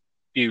about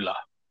Beulah.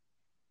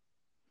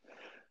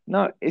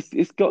 No,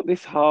 it's got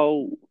this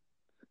whole.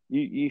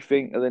 You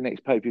think at the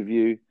next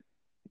pay-per-view,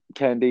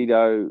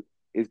 Candido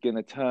is going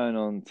to turn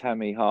on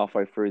Tammy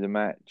halfway through the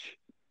match,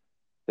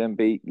 then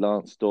beat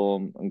Lance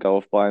Storm and go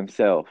off by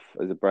himself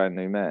as a brand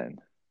new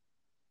man.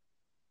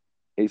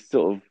 It's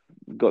sort of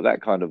got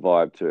that kind of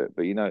vibe to it,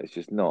 but it's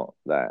just not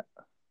that.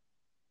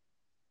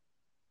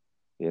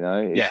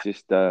 It's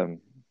just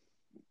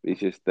he's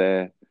just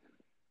there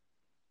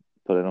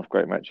pulling off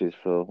great matches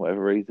for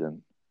whatever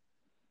reason.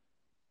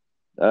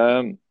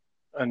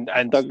 And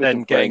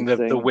then getting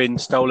the win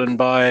stolen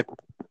by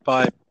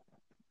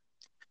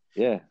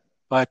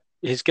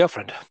his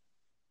girlfriend.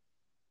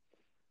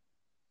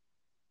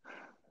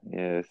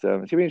 Yeah,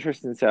 so it should be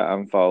interesting to see how it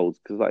unfolds,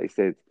 because, like you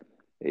said,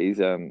 it is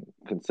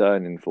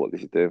concerning for what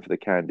this is doing for the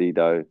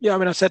Candido. Yeah, I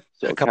mean, I said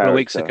a couple of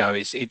weeks ago,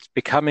 it's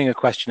becoming a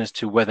question as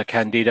to whether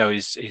Candido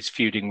is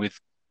feuding with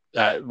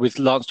with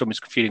Lance Storm is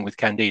feuding with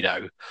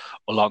Candido,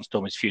 or Lance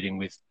Storm is feuding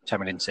with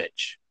Tamlin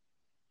Sitch,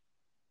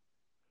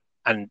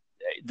 and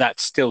that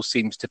still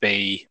seems to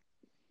be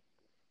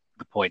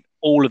the point.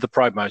 All of the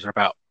promos are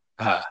about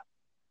her.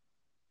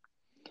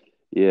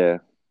 Yeah,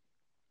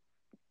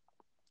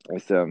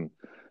 it's gonna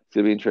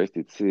be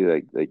interesting to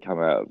see they come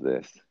out of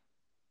this.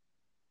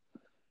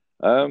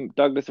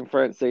 Douglas and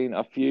Francine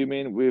are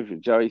fuming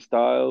with Joey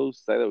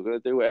Styles. Say they were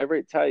going to do whatever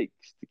it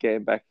takes to get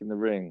him back in the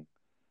ring.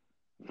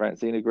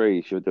 Francine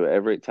agrees she'll do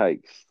whatever it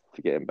takes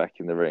to get him back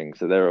in the ring.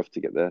 So they're off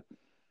to get the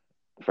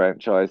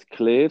franchise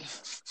cleared.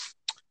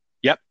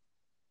 Yep.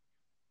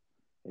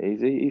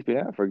 He's been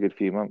out for a good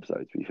few months,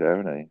 though, to be fair,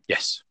 hasn't he?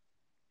 Yes.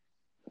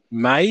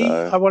 May,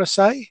 I want to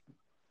say.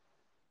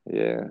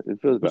 Yeah,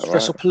 it feels about right.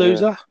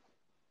 WrestlePalooza.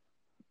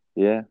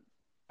 Yeah.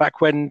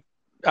 Back when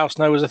Al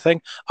Snow was a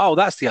thing. Oh,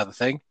 that's the other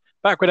thing.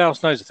 Back when Al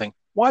Snow's a thing.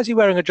 Why is he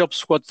wearing a Job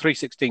Squad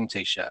 316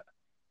 t-shirt?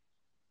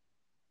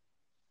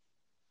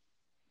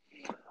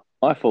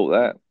 I thought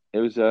that. It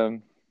was,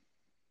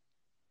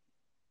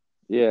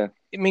 yeah.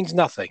 It means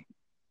nothing.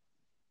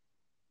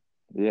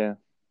 Yeah.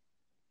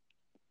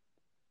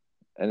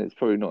 And it's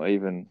probably not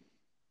even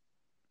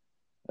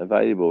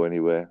available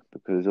anywhere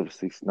because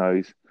obviously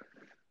Snow's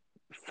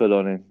full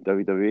on in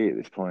WWE at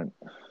this point.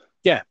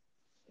 Yeah.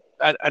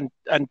 And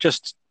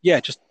just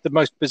the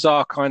most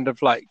bizarre kind of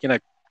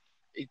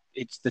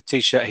it's the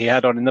t-shirt he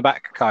had on in the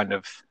back kind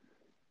of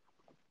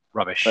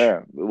rubbish.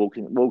 Yeah,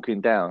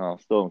 walking down our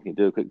Storm, can you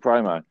do a quick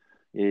promo?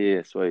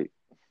 Yeah, sweet.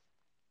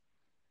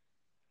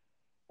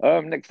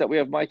 Next up we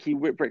have Mikey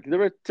Whipwreck, the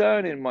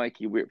returning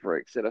Mikey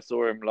Whipwreck. Said I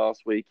saw him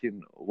last week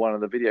in one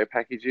of the video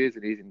packages,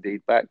 and he's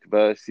indeed back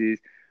versus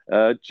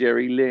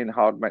Jerry Lynn.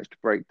 Hard match to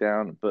break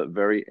down, but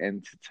very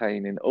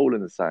entertaining, all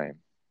in the same.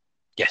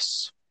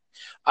 Yes.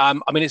 I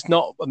mean, it's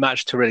not a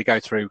match to really go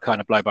through kind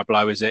of blow by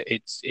blow, is it?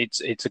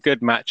 It's a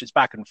good match. It's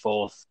back and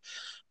forth.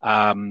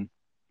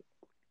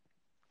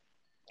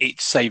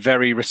 It's a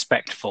very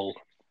respectful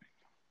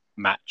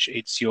match.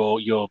 It's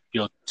your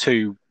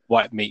two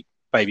white meat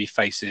baby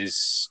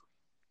faces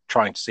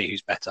trying to see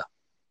who's better.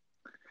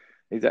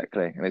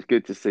 Exactly, and it's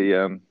good to see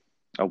a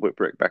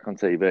Whipwreck back on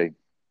TV.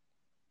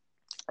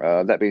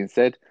 That being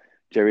said,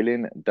 Jerry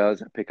Lynn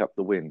does pick up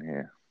the win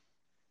here.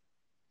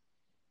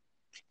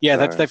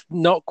 Yeah, they've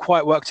not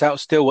quite worked out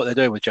still what they're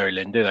doing with Jerry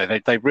Lynn, do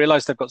they? They've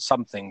realised they've got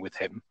something with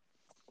him,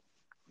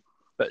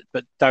 but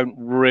don't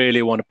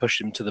really want to push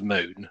him to the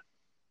moon.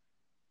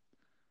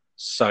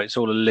 So it's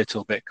all a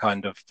little bit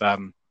kind of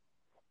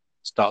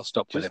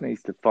start-stop with him. Just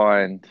needs to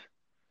find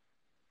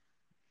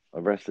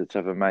a wrestler to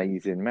have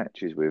amazing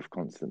matches with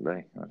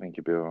constantly. I think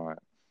he'll be all right.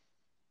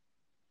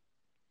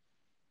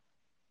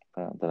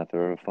 I don't know if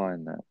they'll ever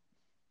find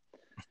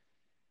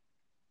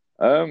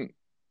that.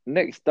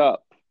 Next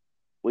up,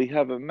 we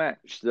have a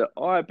match that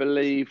I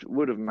believe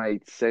would have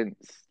made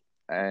sense.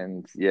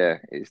 And yeah,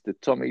 it's the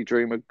Tommy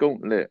Dreamer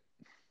Gauntlet.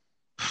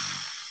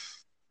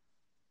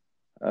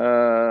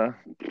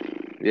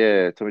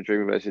 Yeah, Tommy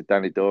Dreamer versus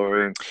Danny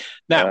Doring.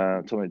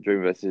 Now, Tommy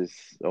Dreamer versus...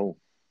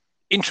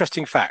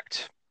 Interesting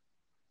fact.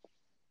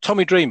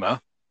 Tommy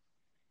Dreamer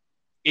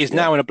is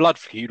now in a blood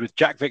feud with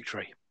Jack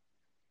Victory.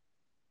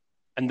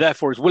 And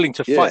therefore is willing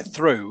to fight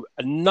through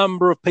a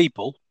number of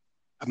people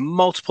and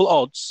multiple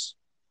odds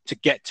to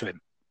get to him.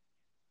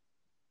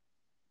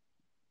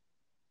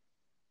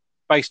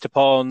 Based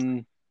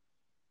upon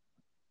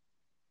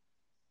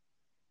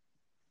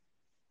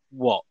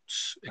what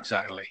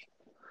exactly?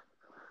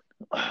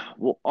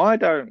 Well, I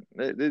don't.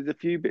 There's a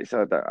few bits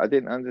I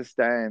didn't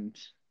understand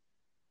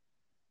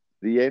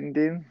the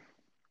ending.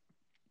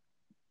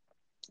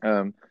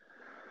 I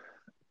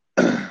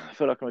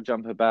feel like I'm gonna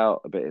jump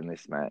about a bit in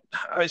this match.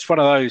 It's one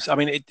of those. I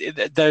mean,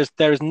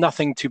 there is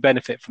nothing to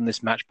benefit from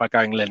this match by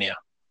going linear.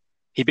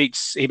 He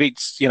beats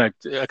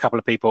a couple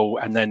of people,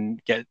 and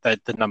then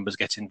the numbers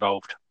get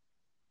involved.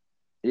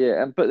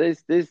 Yeah, but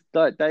there's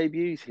like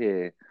debuts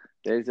here.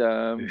 There's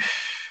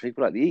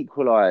people like the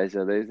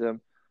Equalizer. There's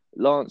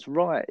Lance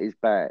Wright is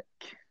back.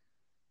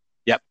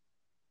 Yep.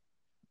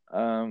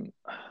 Who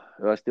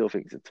I still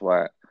think's a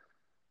twat.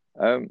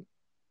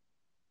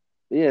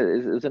 Yeah,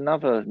 there's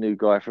another new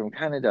guy from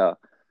Canada,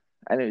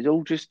 and it was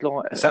all just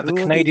like... Is that the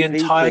Canadian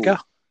Tiger?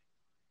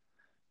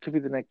 Could be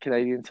the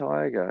Canadian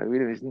Tiger.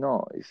 Even if it's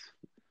not,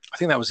 I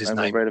think that was his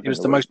name. It was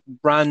the most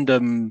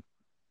random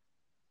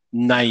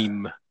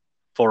name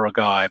for a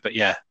guy, but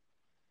yeah.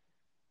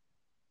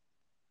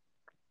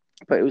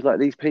 But it was like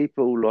these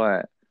people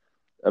like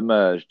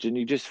emerged, and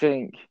you just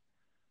think,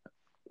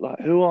 like,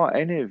 who are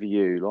any of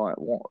you? Like,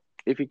 what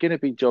if you're going to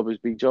be jobbers?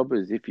 Be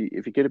jobbers. If you're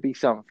going to be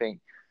something,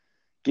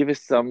 give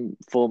us some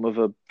form of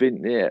a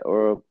vignette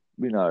or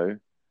an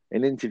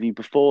interview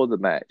before the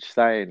match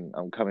saying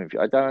I'm coming for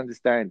you. I don't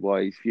understand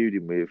why he's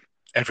feuding with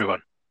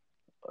everyone.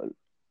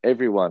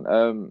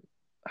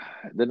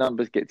 The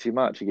numbers get too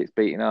much. He gets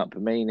beaten up.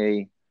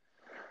 Amini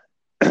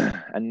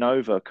and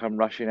Nova come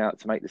rushing out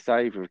to make the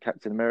save of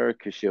Captain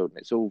America's shield, and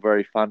it's all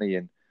very funny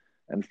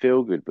and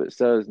feel good, but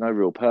serves no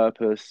real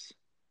purpose.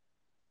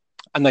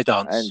 And they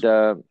dance.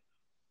 And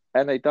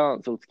and they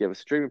dance all together.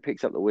 So Dreamer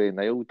picks up the win.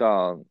 They all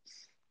dance,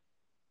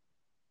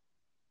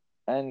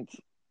 and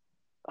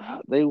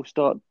they all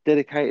start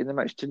dedicating the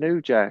match to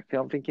New Jack.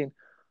 And I'm thinking,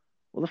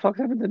 what the fuck's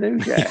happened to New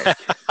Jack?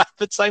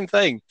 But same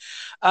thing.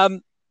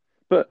 Um,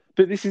 But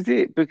this is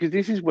it, because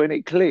this is when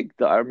it clicked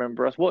that I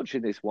remember us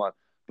watching this one,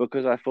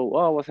 because I thought,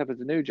 oh, what's happened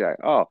to New Jack?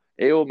 Oh,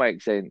 it all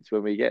makes sense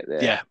when we get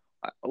there. yeah,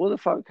 What the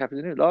fuck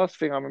happened to New? Last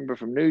thing I remember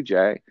from New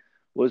Jack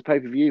was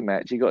pay-per-view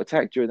match. He got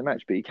attacked during the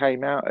match, but he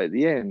came out at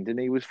the end and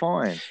he was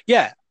fine.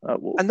 yeah.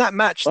 What, And that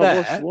match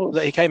there what's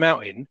that he came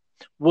out in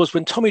was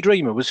when Tommy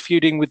Dreamer was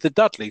feuding with the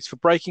Dudleys for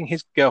breaking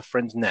his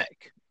girlfriend's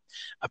neck.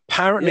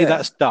 Apparently, yeah?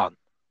 that's done.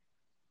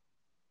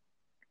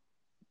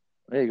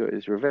 There you got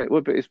his revenge.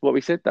 Well, but it's what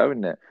we said though,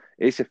 isn't it?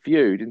 It's a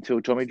feud until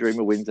Tommy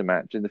Dreamer wins a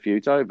match and the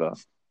feud's over.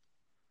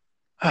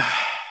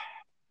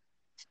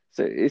 So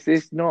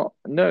it's not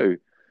no.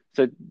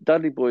 So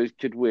Dudley Boys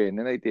could win,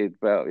 and they did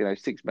about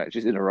 6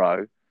 matches in a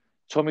row.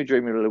 Tommy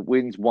Dreamer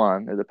wins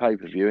one at the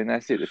pay-per-view, and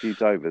that's it. The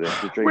feud's over. Then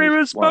the We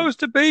Dreamers were won. supposed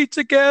to be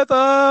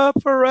together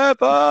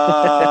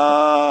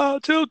forever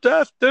till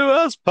death do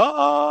us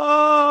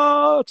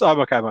part. I'm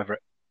okay, I'm over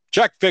it.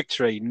 Jack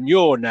Victory,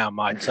 you're now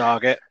my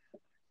target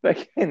But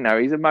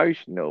he's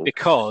emotional,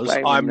 because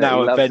claiming I'm that he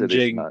now loves her this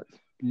avenging much.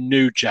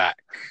 New Jack.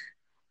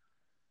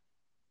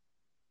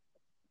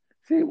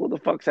 See what the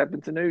fuck's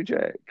happened to New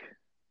Jack?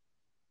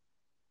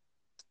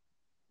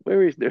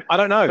 Where is New? I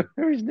don't know,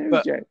 Where is New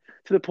but Jack?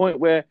 To the point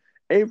where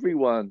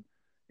everyone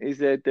is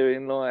there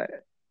doing like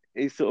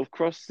his sort of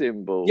cross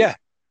symbol. yeah,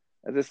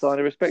 As a sign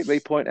of respect, they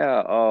point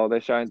out, oh, they're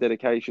showing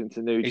dedication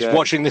to New he's Jack.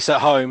 watching this at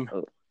home.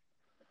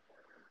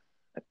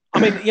 I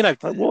mean,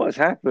 like, what has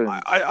happened?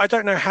 I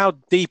don't know how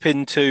deep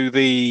into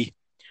the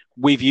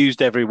we've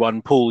used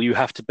everyone pool you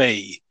have to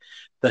be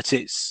that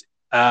it's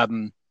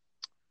Before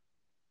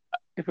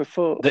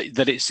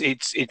that it's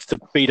the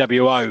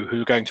BWO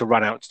who are going to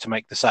run out to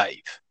make the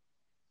save.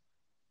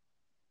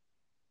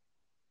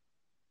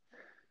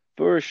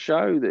 for a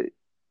show that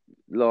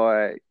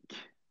like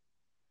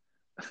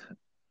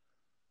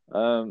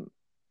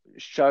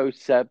shows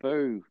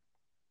Sabu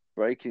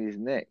breaking his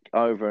neck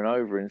over and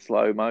over in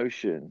slow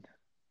motion.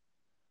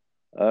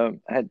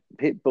 Had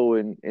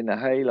Pitbull in the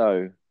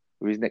Halo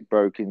with his neck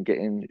broken,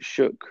 getting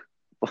shook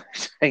by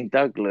Shane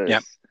Douglas.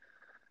 Yep.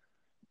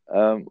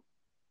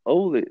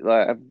 All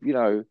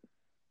the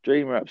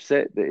Dreamer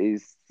upset that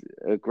his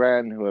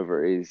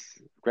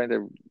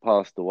granddad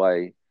passed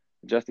away.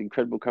 Just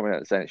Incredible coming out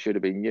and saying it should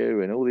have been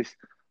you, and all this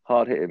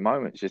hard hitting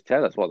moments just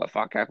tell us what the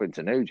fuck happened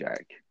to New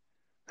Jack.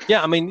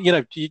 Yeah, I mean,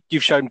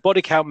 you've shown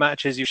body count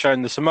matches, you've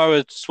shown the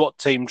Samoa SWAT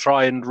team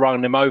try and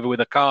run him over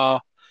with a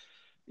car.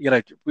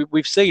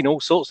 We've seen all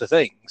sorts of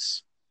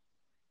things.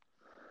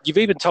 You've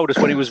even told us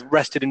when he was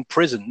arrested in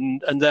prison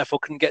and therefore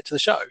couldn't get to the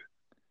show.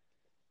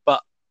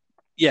 But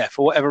yeah,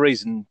 for whatever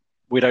reason,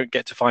 we don't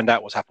get to find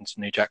out what's happened to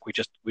New Jack. We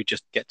just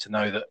get to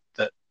know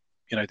that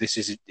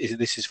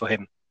this is for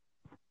him.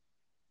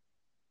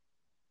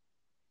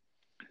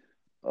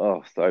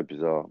 Oh, so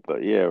bizarre.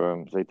 But yeah,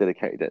 they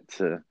dedicated it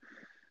to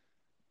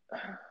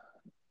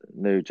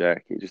New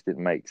Jack. It just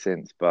didn't make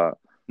sense, but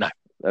no,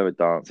 they were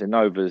dancing.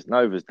 Nova's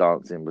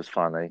dancing was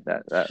funny.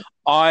 That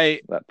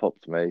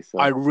popped me. So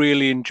I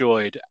really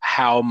enjoyed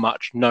how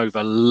much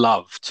Nova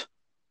loved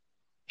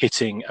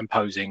hitting and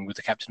posing with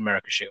the Captain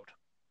America shield.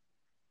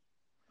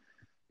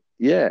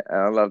 Yeah, and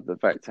I love the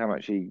fact how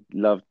much he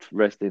loved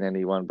wrestling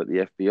anyone but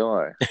the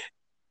FBI.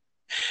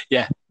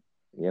 Yeah.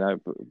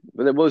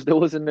 But there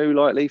was a new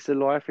Lisa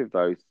life with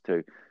those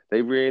two.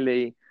 They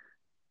really,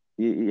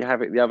 you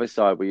have it the other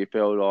side where you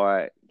feel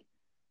like,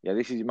 yeah,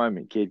 this is your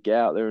moment, kid. Get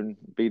out there and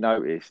be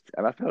noticed.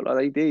 And I felt like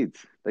they did.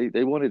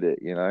 They wanted it,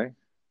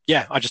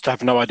 Yeah, I just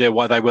have no idea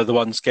why they were the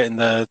ones getting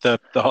the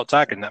hot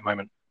tag in that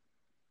moment.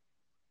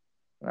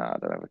 No, I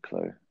don't have a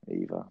clue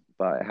either,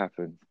 but it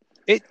happened.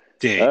 It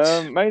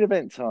did. Main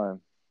event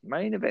time.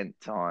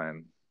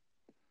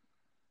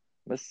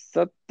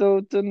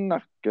 Masato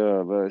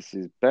Tanaka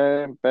versus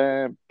Bam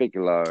Bam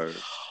Bigelow.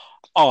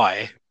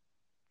 I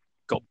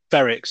got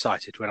very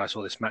excited when I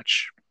saw this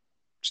match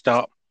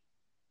start.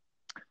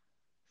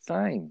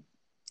 Same.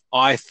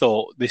 I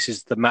thought this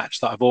is the match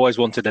that I've always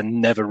wanted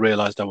and never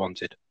realised I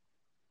wanted.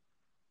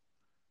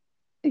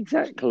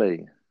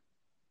 Exactly.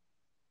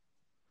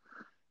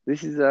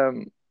 This is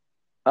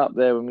up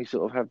there when we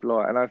sort of have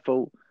and I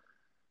thought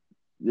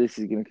this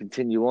is going to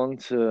continue on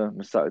to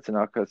Masato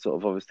Tanaka sort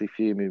of obviously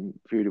feuding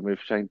with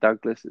Shane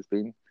Douglas. It's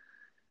been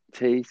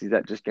teased. Is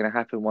that just going to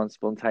happen, one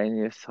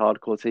spontaneous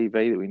hardcore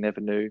TV that we never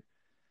knew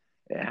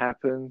it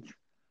happened?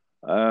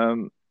 I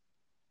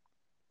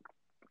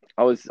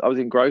was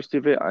engrossed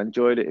with it. I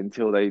enjoyed it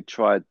until they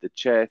tried the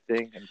chair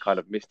thing and kind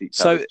of missed each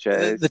other's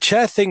chairs. The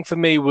chair thing for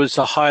me was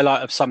a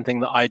highlight of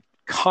something that I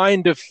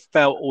kind of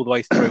felt all the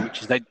way through,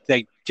 which is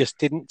they just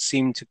didn't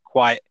seem to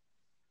quite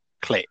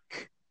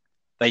click.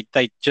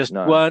 They just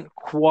weren't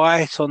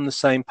quite on the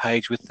same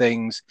page with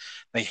things.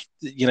 It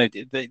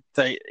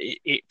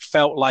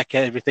felt like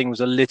everything was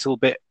a little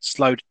bit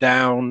slowed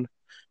down, a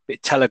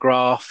bit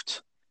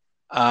telegraphed,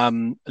 a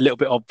little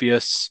bit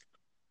obvious.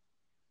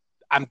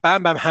 And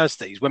Bam Bam has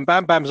these. When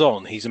Bam Bam's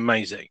on, he's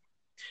amazing.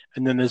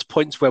 And then there's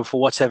points where,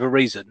 for whatever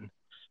reason,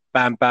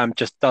 Bam Bam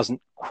just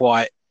doesn't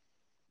quite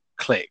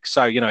click.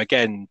 So,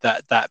 again,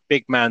 that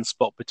big man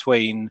spot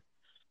between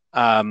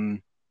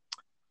Bubba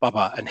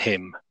and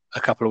him a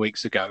couple of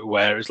weeks ago,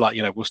 where it's like,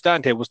 we'll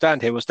stand here, we'll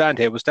stand here, we'll stand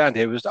here, we'll stand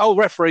here. Oh,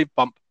 referee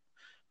bump.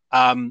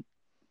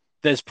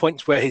 There's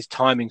points where his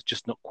timing's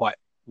just not quite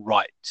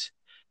right.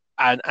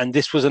 And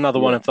this was another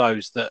one of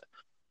those that,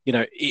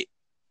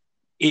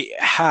 it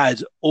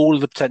had all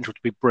the potential to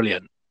be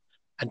brilliant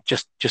and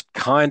just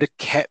kind of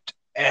kept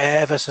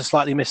ever so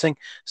slightly missing.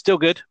 Still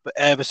good, but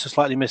ever so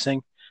slightly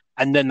missing.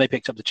 And then they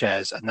picked up the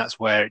chairs, and that's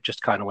where it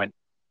just kind of went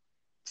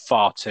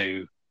far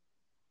too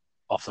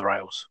off the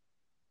rails.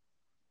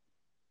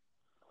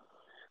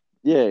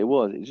 Yeah, it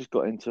was. It just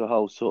got into a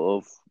whole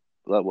sort of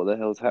like, what the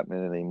hell's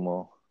happening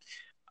anymore?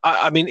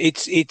 I mean,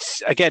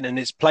 it's again, and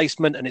it's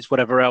placement and it's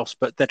whatever else,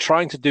 but they're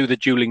trying to do the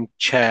dueling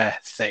chair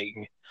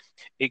thing,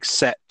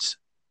 except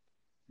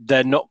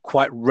they're not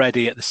quite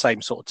ready at the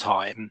same sort of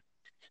time.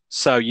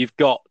 So you've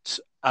got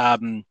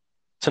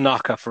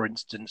Tanaka, for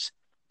instance,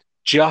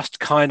 just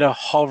kind of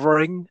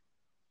hovering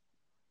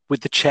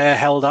with the chair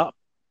held up,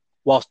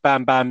 whilst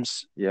Bam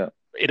Bam's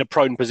in a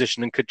prone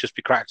position and could just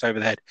be cracked over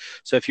the head.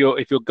 So if your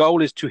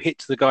goal is to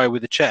hit the guy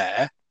with the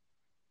chair,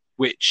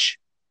 which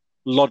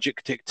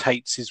logic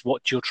dictates is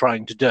what you're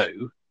trying to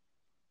do,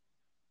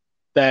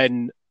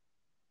 then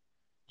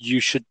you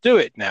should do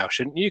it now,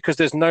 shouldn't you? Because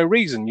there's no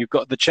reason. You've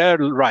got the chair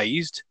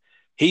raised,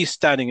 he's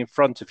standing in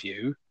front of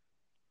you.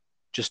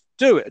 Just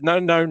do it. No.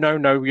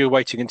 You're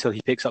waiting until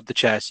he picks up the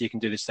chair so you can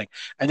do this thing.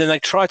 And then they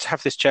try to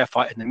have this chair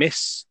fight and they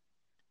miss.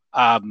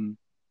 And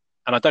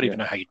I don't even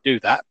know how you do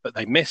that, but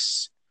they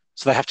miss.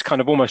 So they have to kind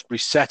of almost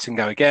reset and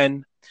go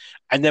again.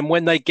 And then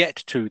when they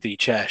get to the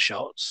chair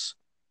shots,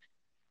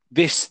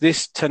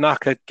 this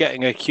Tanaka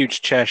getting a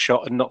huge chair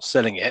shot and not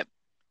selling it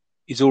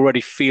is already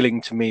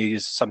feeling to me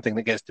as something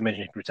that gets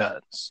diminishing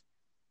returns.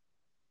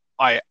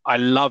 I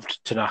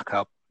loved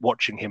Tanaka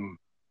watching him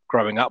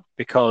growing up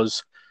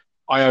because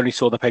I only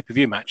saw the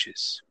pay-per-view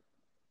matches.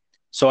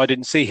 So I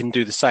didn't see him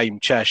do the same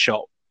chair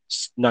shot,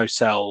 no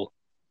sell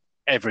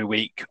every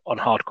week on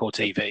hardcore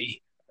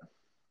TV.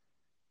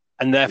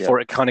 And therefore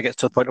it kind of gets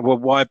to the point of,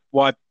 well,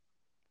 why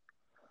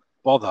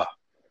bother?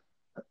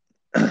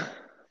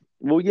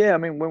 Well, yeah, I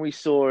mean, when we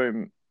saw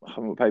him, I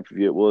don't know what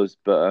pay-per-view it was,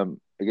 but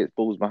against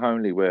Balls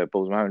Mahoney, where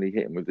Balls Mahoney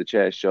hit him with the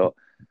chair shot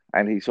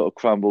and he sort of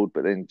crumbled,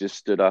 but then just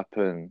stood up,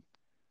 and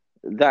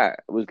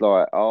that was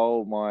like,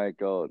 oh my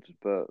God.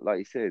 But like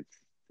you said,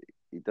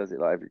 he does it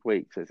like every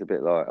week, so it's a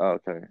bit like, oh,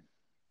 okay.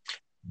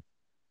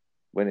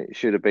 When it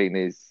should have been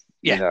his,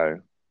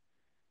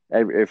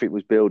 if it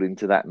was building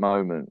to that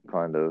moment,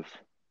 kind of,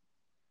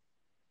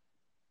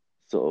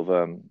 sort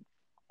of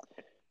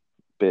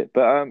bit.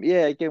 But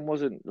again,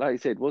 wasn't, like you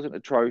said, wasn't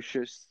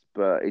atrocious,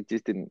 but it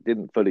just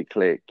didn't fully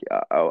click.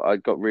 I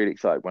got really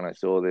excited when I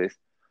saw this.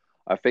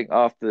 I think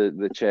after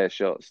the chair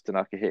shots,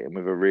 Tanaka hit him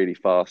with a really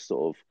fast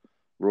sort of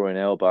roaring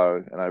elbow,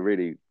 and I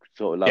really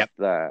sort of loved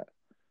that.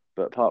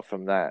 But apart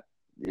from that,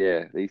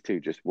 these two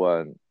just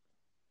weren't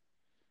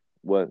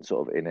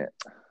sort of in it.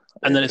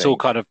 And then it's all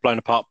kind of blown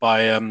apart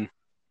by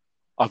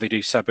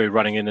RVD Sabu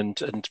running in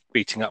and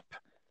beating up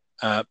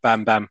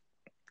Bam Bam.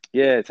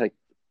 Yeah,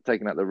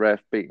 taking out the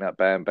ref, beating up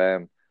Bam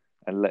Bam,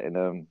 and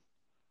letting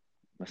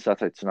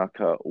Masato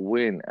Tanaka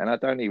win. And I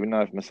don't even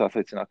know if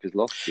Masato Tanaka's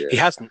lost yet. He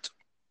hasn't.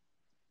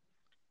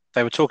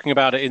 They were talking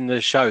about it in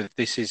the show.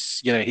 This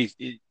is,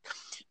 he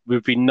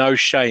would be no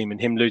shame in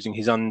him losing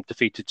his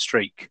undefeated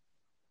streak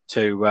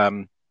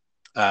to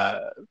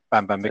Bam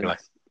Bam Bigelow.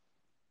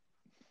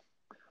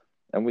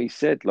 And we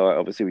said, like,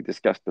 obviously we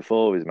discussed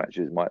before his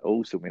matches, Mike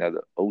Awesome. We know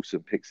that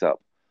Awesome picks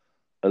up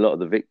a lot of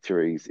the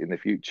victories in the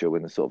future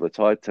when the sort of the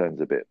tide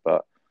turns a bit.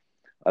 But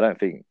I don't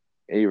think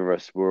either of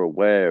us were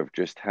aware of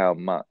just how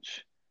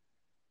much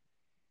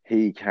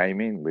he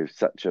came in with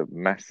such a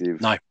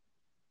massive sort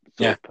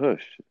of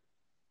push.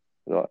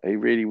 Like, he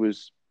really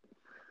was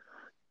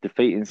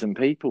defeating some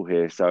people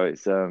here. So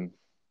it's, very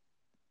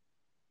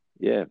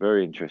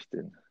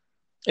interesting.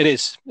 It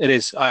is.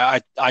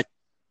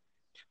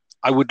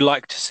 I would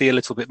like to see a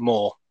little bit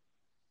more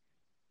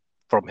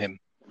from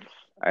him.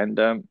 And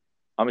I'm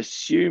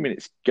assuming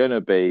it's going to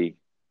be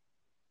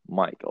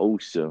Mike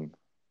Awesome,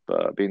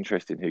 but it'd be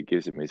interesting who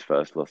gives him his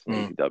first loss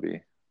in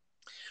ECW.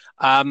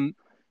 John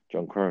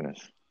Cronus.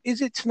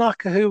 Is it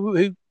Tanaka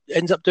who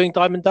ends up doing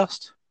Diamond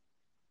Dust?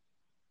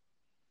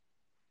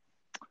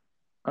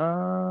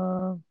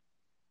 The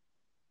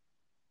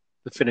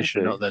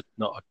finisher, not a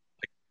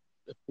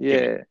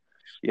yeah.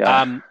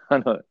 I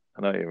know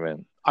what you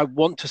mean. I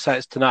want to say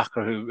it's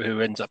Tanaka who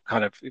ends up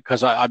kind of,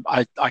 because I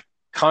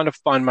kind of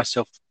find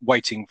myself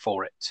waiting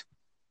for it,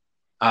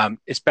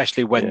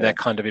 especially when they're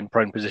kind of in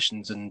prone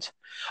positions. And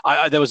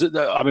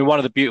one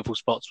of the beautiful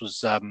spots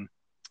was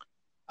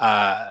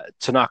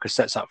Tanaka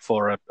sets up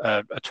for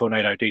a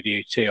tornado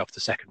DDT off the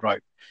second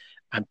rope,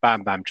 and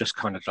Bam Bam just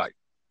kind of like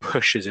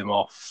pushes him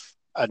off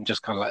and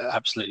just kind of like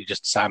absolutely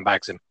just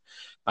sandbags him,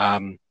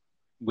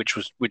 which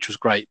was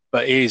great.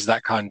 But it is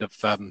that kind of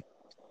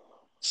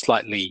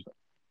slightly,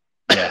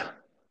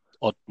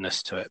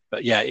 oddness to it.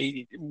 But yeah,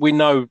 we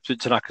know that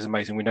Tanaka's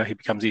amazing. We know he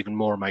becomes even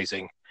more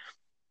amazing.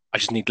 I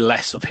just need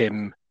less of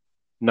him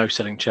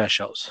no-selling chair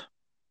shots.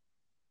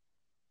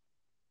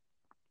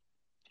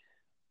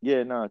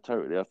 Yeah, no,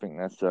 totally. I think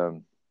that's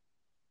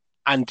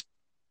And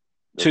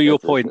to your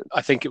point,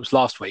 I think it was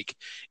last week.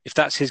 If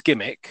that's his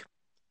gimmick,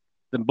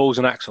 then Balls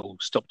and Axel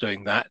stop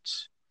doing that.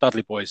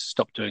 Dudley Boys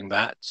stop doing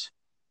that.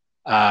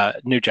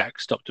 New Jack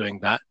stop doing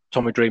that.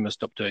 Tommy Dreamer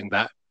stop doing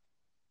that.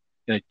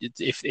 You know,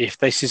 if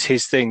this is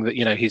his thing, that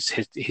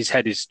his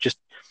head is just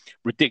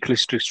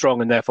ridiculously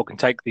strong and therefore can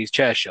take these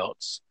chair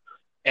shots,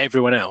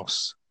 everyone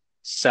else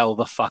sell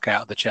the fuck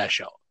out of the chair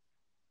shot.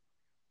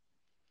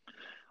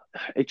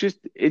 It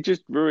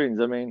just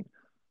ruins. I mean,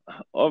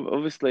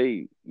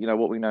 obviously,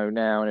 what we know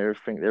now and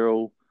everything, they're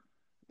all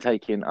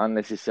taking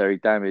unnecessary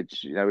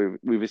damage.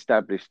 We've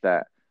established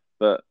that,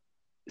 but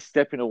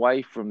stepping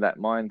away from that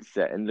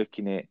mindset and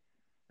looking at it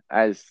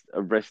as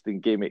a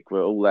wrestling gimmick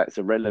where all that's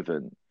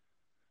irrelevant,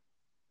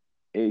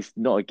 it's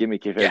not a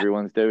gimmick if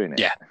everyone's doing it.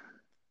 Yeah.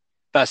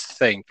 That's the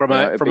thing. From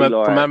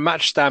a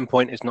match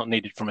standpoint, it's not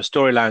needed. From a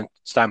storyline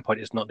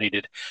standpoint, it's not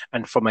needed.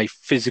 And from a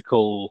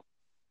physical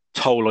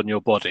toll on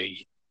your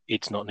body,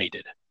 it's not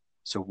needed.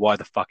 So why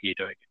the fuck are you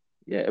doing it?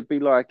 Yeah, it'd be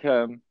like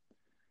the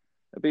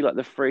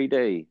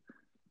 3D.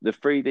 The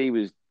 3D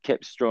was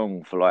kept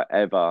strong for like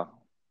ever,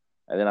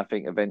 and then I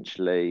think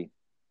eventually,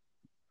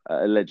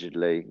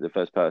 allegedly, the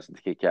first person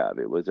to kick out of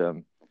it was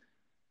sort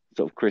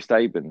of Chris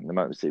Sabin, the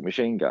Motor City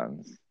Machine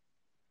Guns.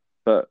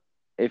 But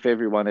if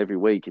everyone every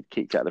week had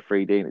kicked out the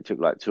 3D and it took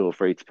like 2 or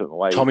 3 to put them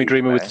away, Tommy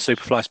Dreamer with the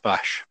Superfly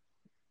Splash.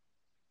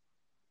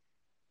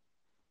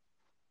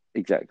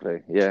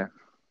 Exactly. Yeah.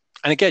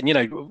 And again,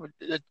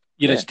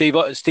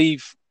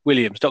 Steve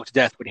Williams, Dr.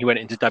 Death, when he went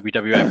into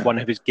WWF, one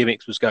of his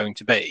gimmicks was going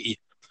to be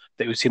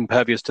that it was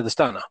impervious to the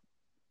stunner.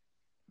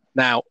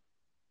 Now,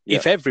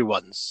 if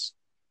everyone's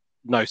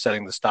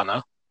no-selling the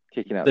stunner,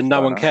 then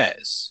no one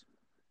cares.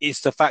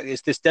 It's the fact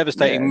it's this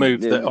devastating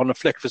move that on a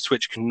flick of a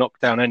switch can knock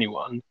down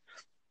anyone.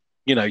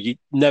 You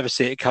never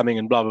see it coming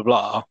and blah, blah,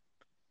 blah.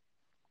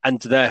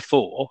 And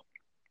therefore,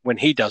 when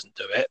he doesn't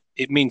do it,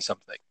 it means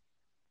something.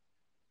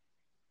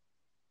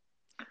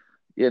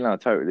 Yeah, no,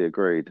 totally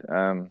agreed.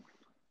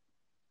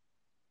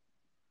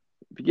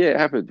 But yeah, it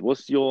happened.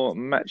 What's your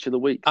match of the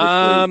week this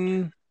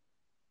week?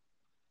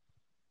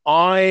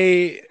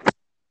 I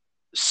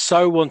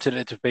so wanted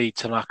it to be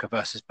Tanaka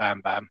versus Bam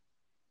Bam.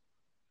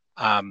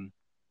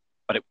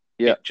 But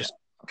it just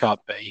can't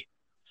be.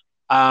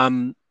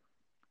 I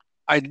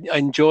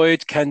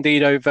enjoyed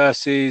Candido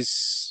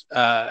versus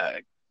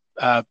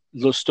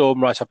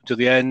Storm right up until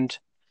the end.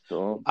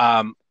 Sure.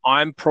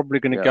 I'm probably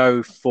going to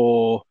go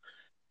for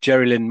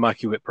Jerry Lynn,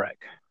 Mikey Whipwreck.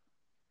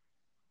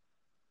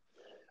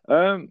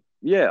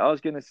 Yeah, I was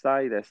going to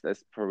say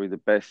that's probably the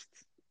best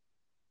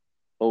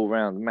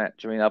all-round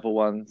match. I mean, other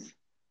ones,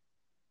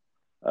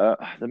 the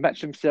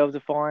match themselves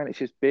are fine. It's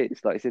just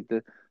bits, like I said,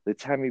 the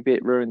Tammy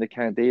bit ruined the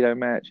Candido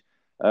match.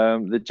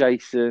 The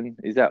Jason,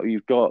 is that what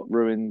you've got,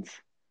 ruined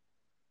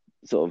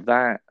sort of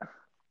that.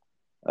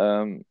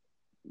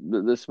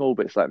 The small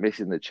bits like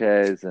missing the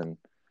chairs and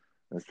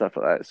stuff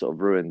like that sort of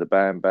ruined the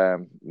Bam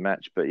Bam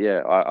match. But yeah,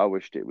 I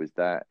wished it was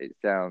that. It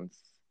sounds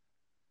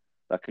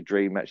like a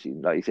dream match.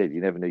 Like you said,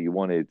 you never knew you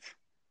wanted.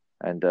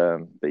 And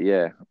but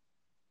yeah,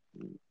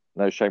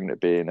 no shame in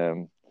it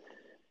being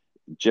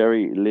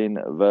Jerry Lynn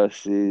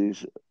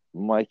versus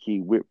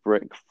Mikey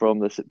Whipwreck from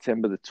the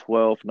September the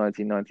 12th,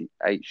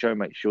 1998 show.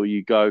 Make sure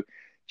you go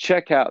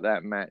check out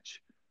that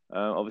match.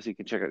 Obviously, you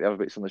can check out the other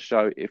bits on the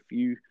show if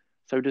you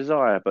so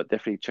desire, but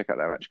definitely check out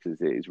that match because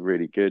it is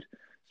really good,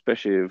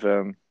 especially with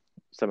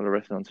some of the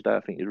wrestling on today. I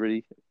think you'd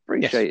really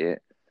appreciate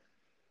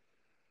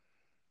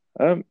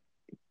it.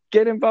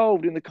 Get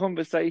involved in the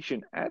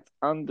conversation at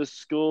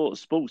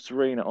 _Sports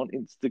Arena on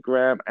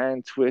Instagram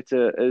and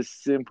Twitter. As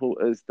simple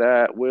as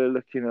that. We're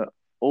looking at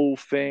all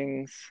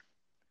things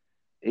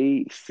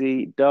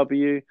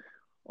ECW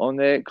on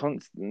there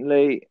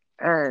constantly,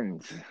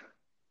 and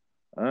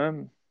I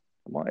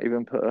might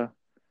even put a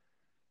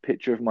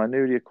picture of my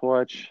newly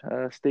acquired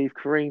Steve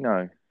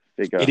Corino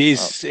figure.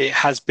 It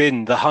has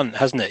been the hunt,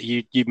 hasn't it?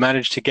 You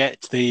managed to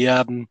get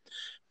the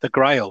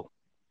Grail.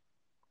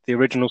 The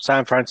original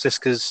San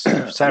Francisco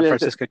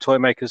toy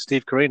maker,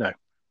 Steve Corino.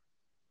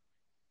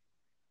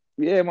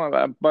 Yeah,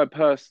 my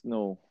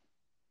personal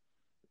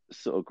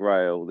sort of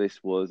grail.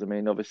 This was, I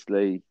mean,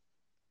 obviously,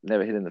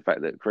 never hidden the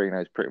fact that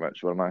Corino is pretty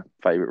much one of my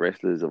favourite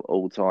wrestlers of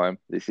all time.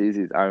 This is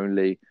his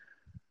only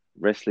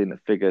wrestling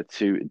figure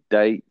to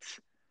date.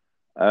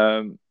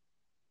 And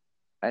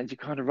you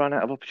kind of run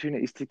out of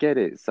opportunities to get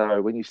it.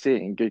 So when you see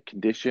it in good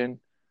condition,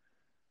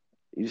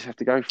 you just have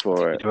to go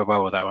for it. You do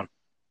well with that one.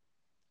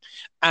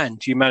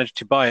 And you managed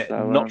to buy it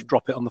and not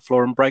drop it on the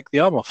floor and break the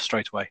arm off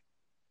straight away.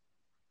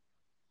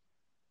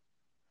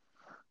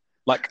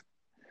 Like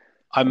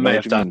I may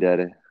have done.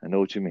 Daddy. I know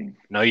what you mean.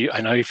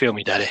 I know you feel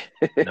me, Daddy.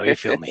 I know you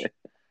feel me.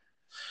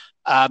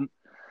 I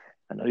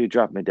know you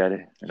dropped me,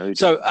 Daddy. I know you.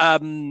 So,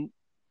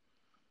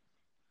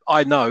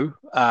 I know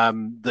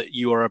that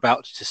you are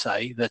about to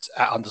say that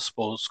at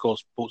Underscore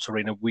Sports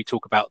Arena, we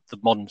talk about the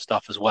modern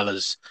stuff as well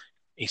as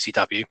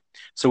ECW.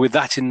 So with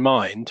that in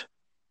mind,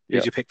 who's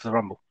Yeah. your pick for the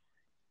Rumble?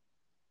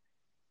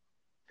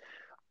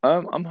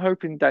 I'm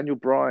hoping Daniel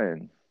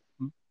Bryan.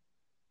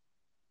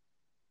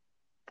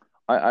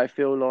 I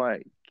feel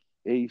like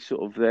he's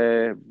sort of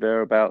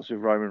thereabouts with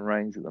Roman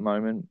Reigns at the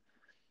moment,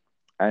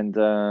 and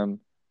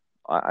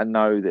I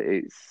know that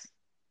it's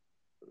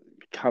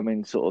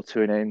coming sort of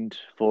to an end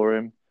for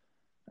him,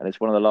 and it's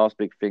one of the last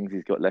big things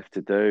he's got left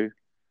to do.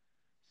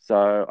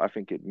 So I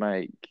think it'd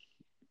make,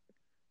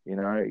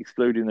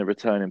 excluding the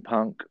returning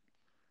Punk,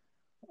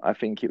 I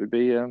think it would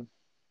be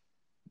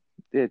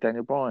yeah,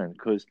 Daniel Bryan,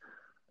 because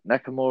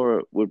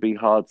Nakamura would be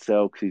hard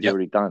sell because he's Yep.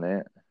 already done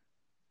it.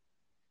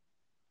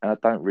 And I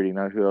don't really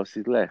know who else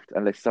is left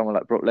unless someone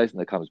like Brock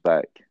Lesnar comes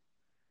back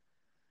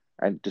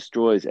and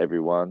destroys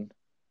everyone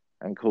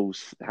and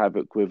cause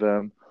havoc with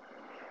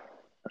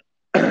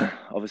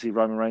obviously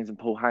Roman Reigns and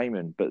Paul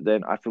Heyman. But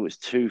then I feel it's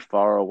too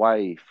far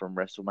away from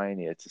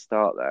WrestleMania to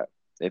start that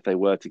if they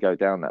were to go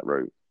down that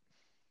route.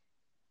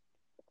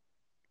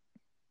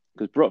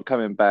 Because Brock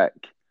coming back,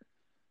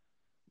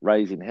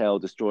 raising hell,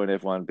 destroying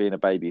everyone, being a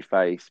baby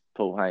face,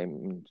 Paul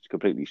Heyman's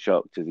completely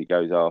shocked as he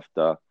goes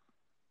after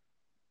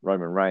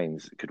Roman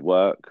Reigns could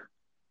work.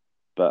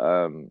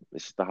 But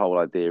it's just the whole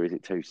idea, is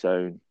it too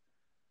soon?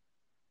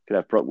 Could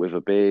have Brock with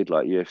a beard,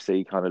 like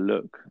UFC kind of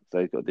look. So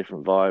he's got a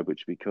different vibe,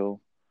 which would be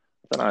cool.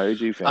 I don't know. Who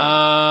do you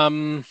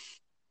think?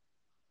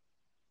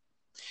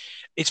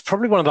 It's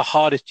probably one of the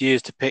hardest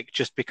years to pick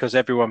just because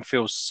everyone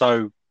feels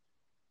so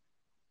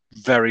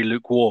very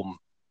lukewarm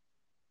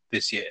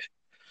this year.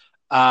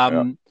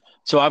 Yeah.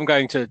 So I'm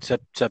going to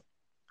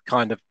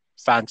kind of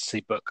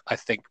fantasy book, I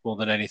think, more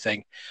than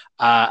anything.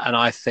 And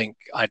I think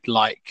I'd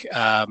like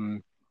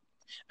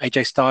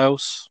AJ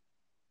Styles,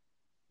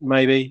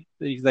 maybe.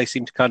 They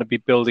seem to kind of be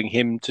building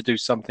him to do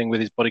something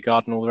with his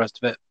bodyguard and all the rest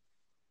of it.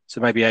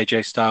 So maybe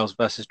AJ Styles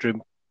versus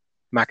Drew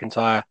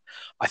McIntyre.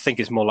 I think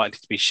it's more likely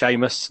to be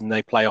Sheamus, and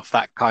they play off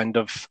that kind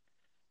of,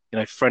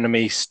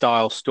 frenemy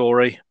style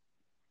story.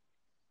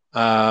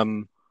 Yeah,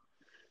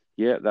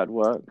 that'd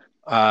work.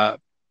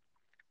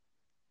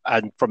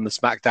 And from the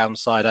SmackDown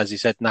side, as you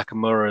said,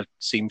 Nakamura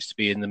seems to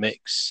be in the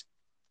mix.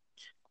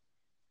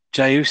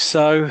 Jey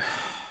Uso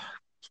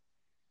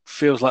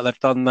feels like they've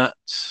done that.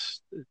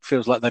 It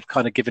feels like they've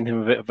kind of given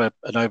him a bit of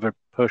an over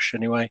push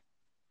anyway.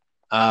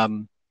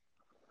 Because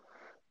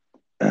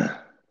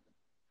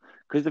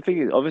the thing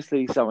is,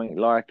 obviously, something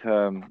like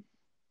The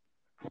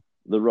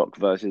Rock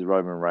versus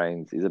Roman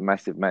Reigns is a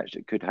massive match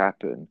that could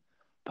happen.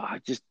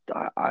 But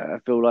I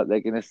feel like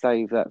they're going to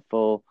save that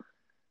for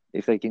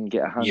if they can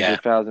get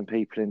 100,000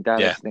 people in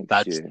Dallas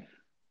next year.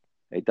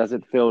 It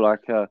doesn't feel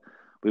like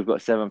we've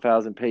got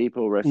 7,000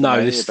 people WrestleMania,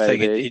 no, this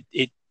baby.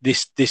 thing,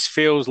 this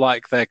feels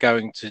like they're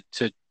going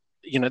to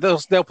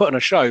they'll put on a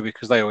show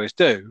because they always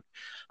do.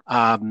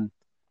 But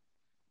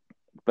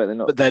they're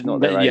not. But It's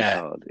not their A yeah,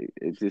 card.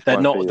 It's just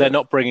they're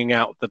not bringing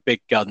out the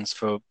big guns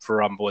for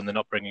Rumble, and they're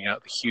not bringing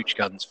out the huge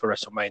guns for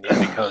WrestleMania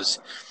because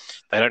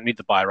they don't need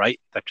the buy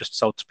rate. They've just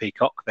sold to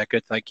Peacock. They're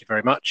good. Thank you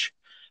very much.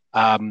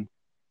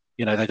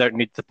 They don't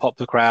need to pop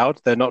the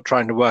crowd. They're not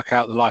trying to work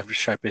out the live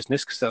show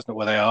business because that's not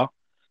where they are.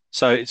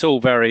 So it's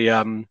all very,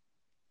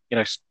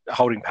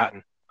 holding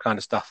pattern kind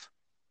of stuff.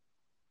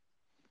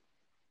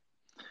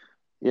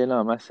 Yeah,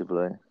 no,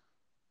 massively.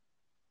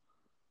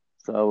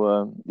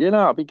 So,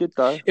 it'll be good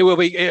though. It will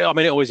be. I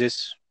mean, it always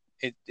is.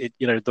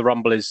 The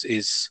Rumble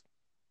is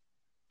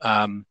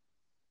one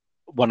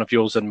of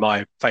yours and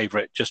my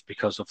favorite just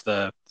because of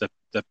the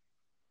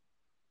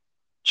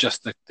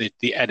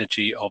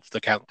energy of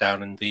the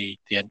countdown and the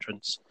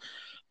entrance.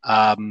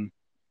 I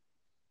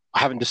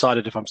haven't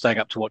decided if I'm staying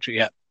up to watch it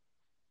yet.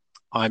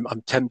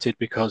 I'm tempted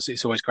because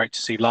it's always great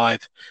to see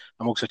live.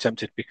 I'm also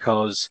tempted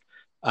because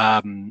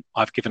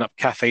I've given up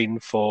caffeine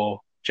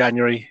for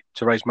January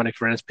to raise money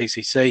for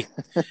NSPCC,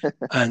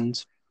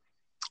 and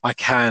I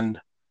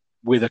can,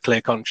 with a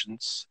clear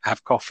conscience,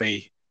 have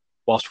coffee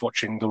whilst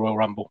watching the Royal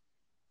Rumble.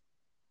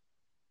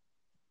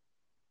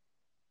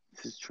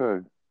 This is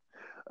true.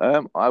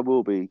 I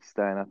will be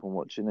staying up and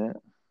watching it.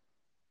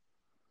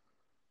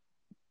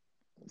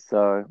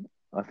 So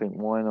I think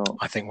why not?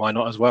 I think why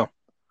not as well.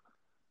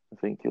 I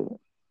think it.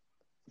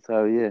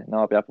 So yeah, no,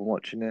 I'll be up and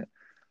watching it.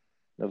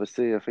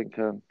 Obviously, I think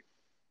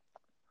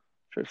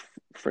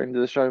friend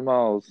of the show,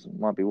 Miles,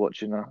 might be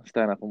staying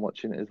up and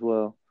watching it as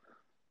well.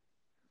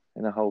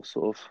 In a whole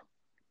sort of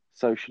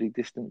socially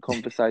distant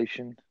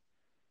conversation.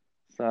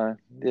 So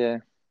yeah,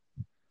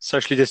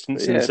 socially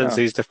distanced in the sense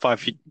that he's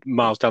 5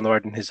 miles down the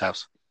road in his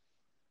house.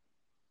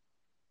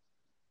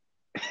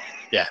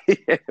 Yeah,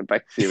 yeah,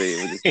 basically,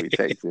 we'll just be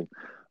texting.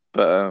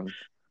 But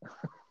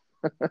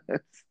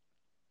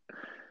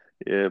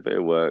yeah, but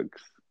it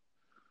works.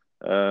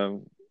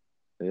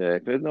 Yeah,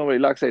 because normally,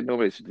 like I said,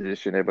 normally it's a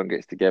tradition. Everyone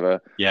gets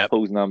together,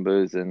 pulls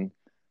numbers, and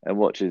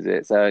watches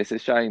it. So it's a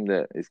shame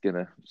that it's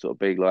gonna sort of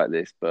be like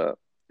this, but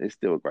it's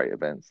still a great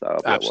event. So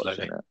I'll be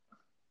watching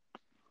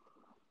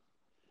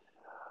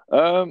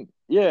it.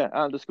 yeah,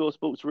 underscore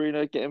Sports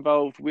Arena. Get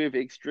involved with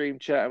Extreme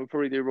Chat, and we'll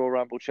probably do Royal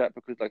Rumble chat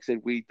because, like I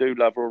said, we do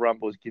love Royal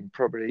Rumbles. You can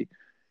probably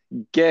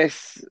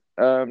guess.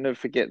 Never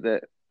forget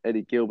that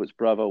Eddie Gilbert's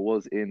brother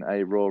was in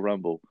a Royal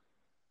Rumble,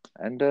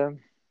 and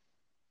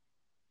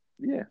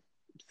yeah,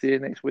 see you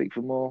next week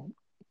for more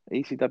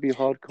ECW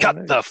hardcore Cut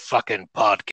news. the fucking podcast.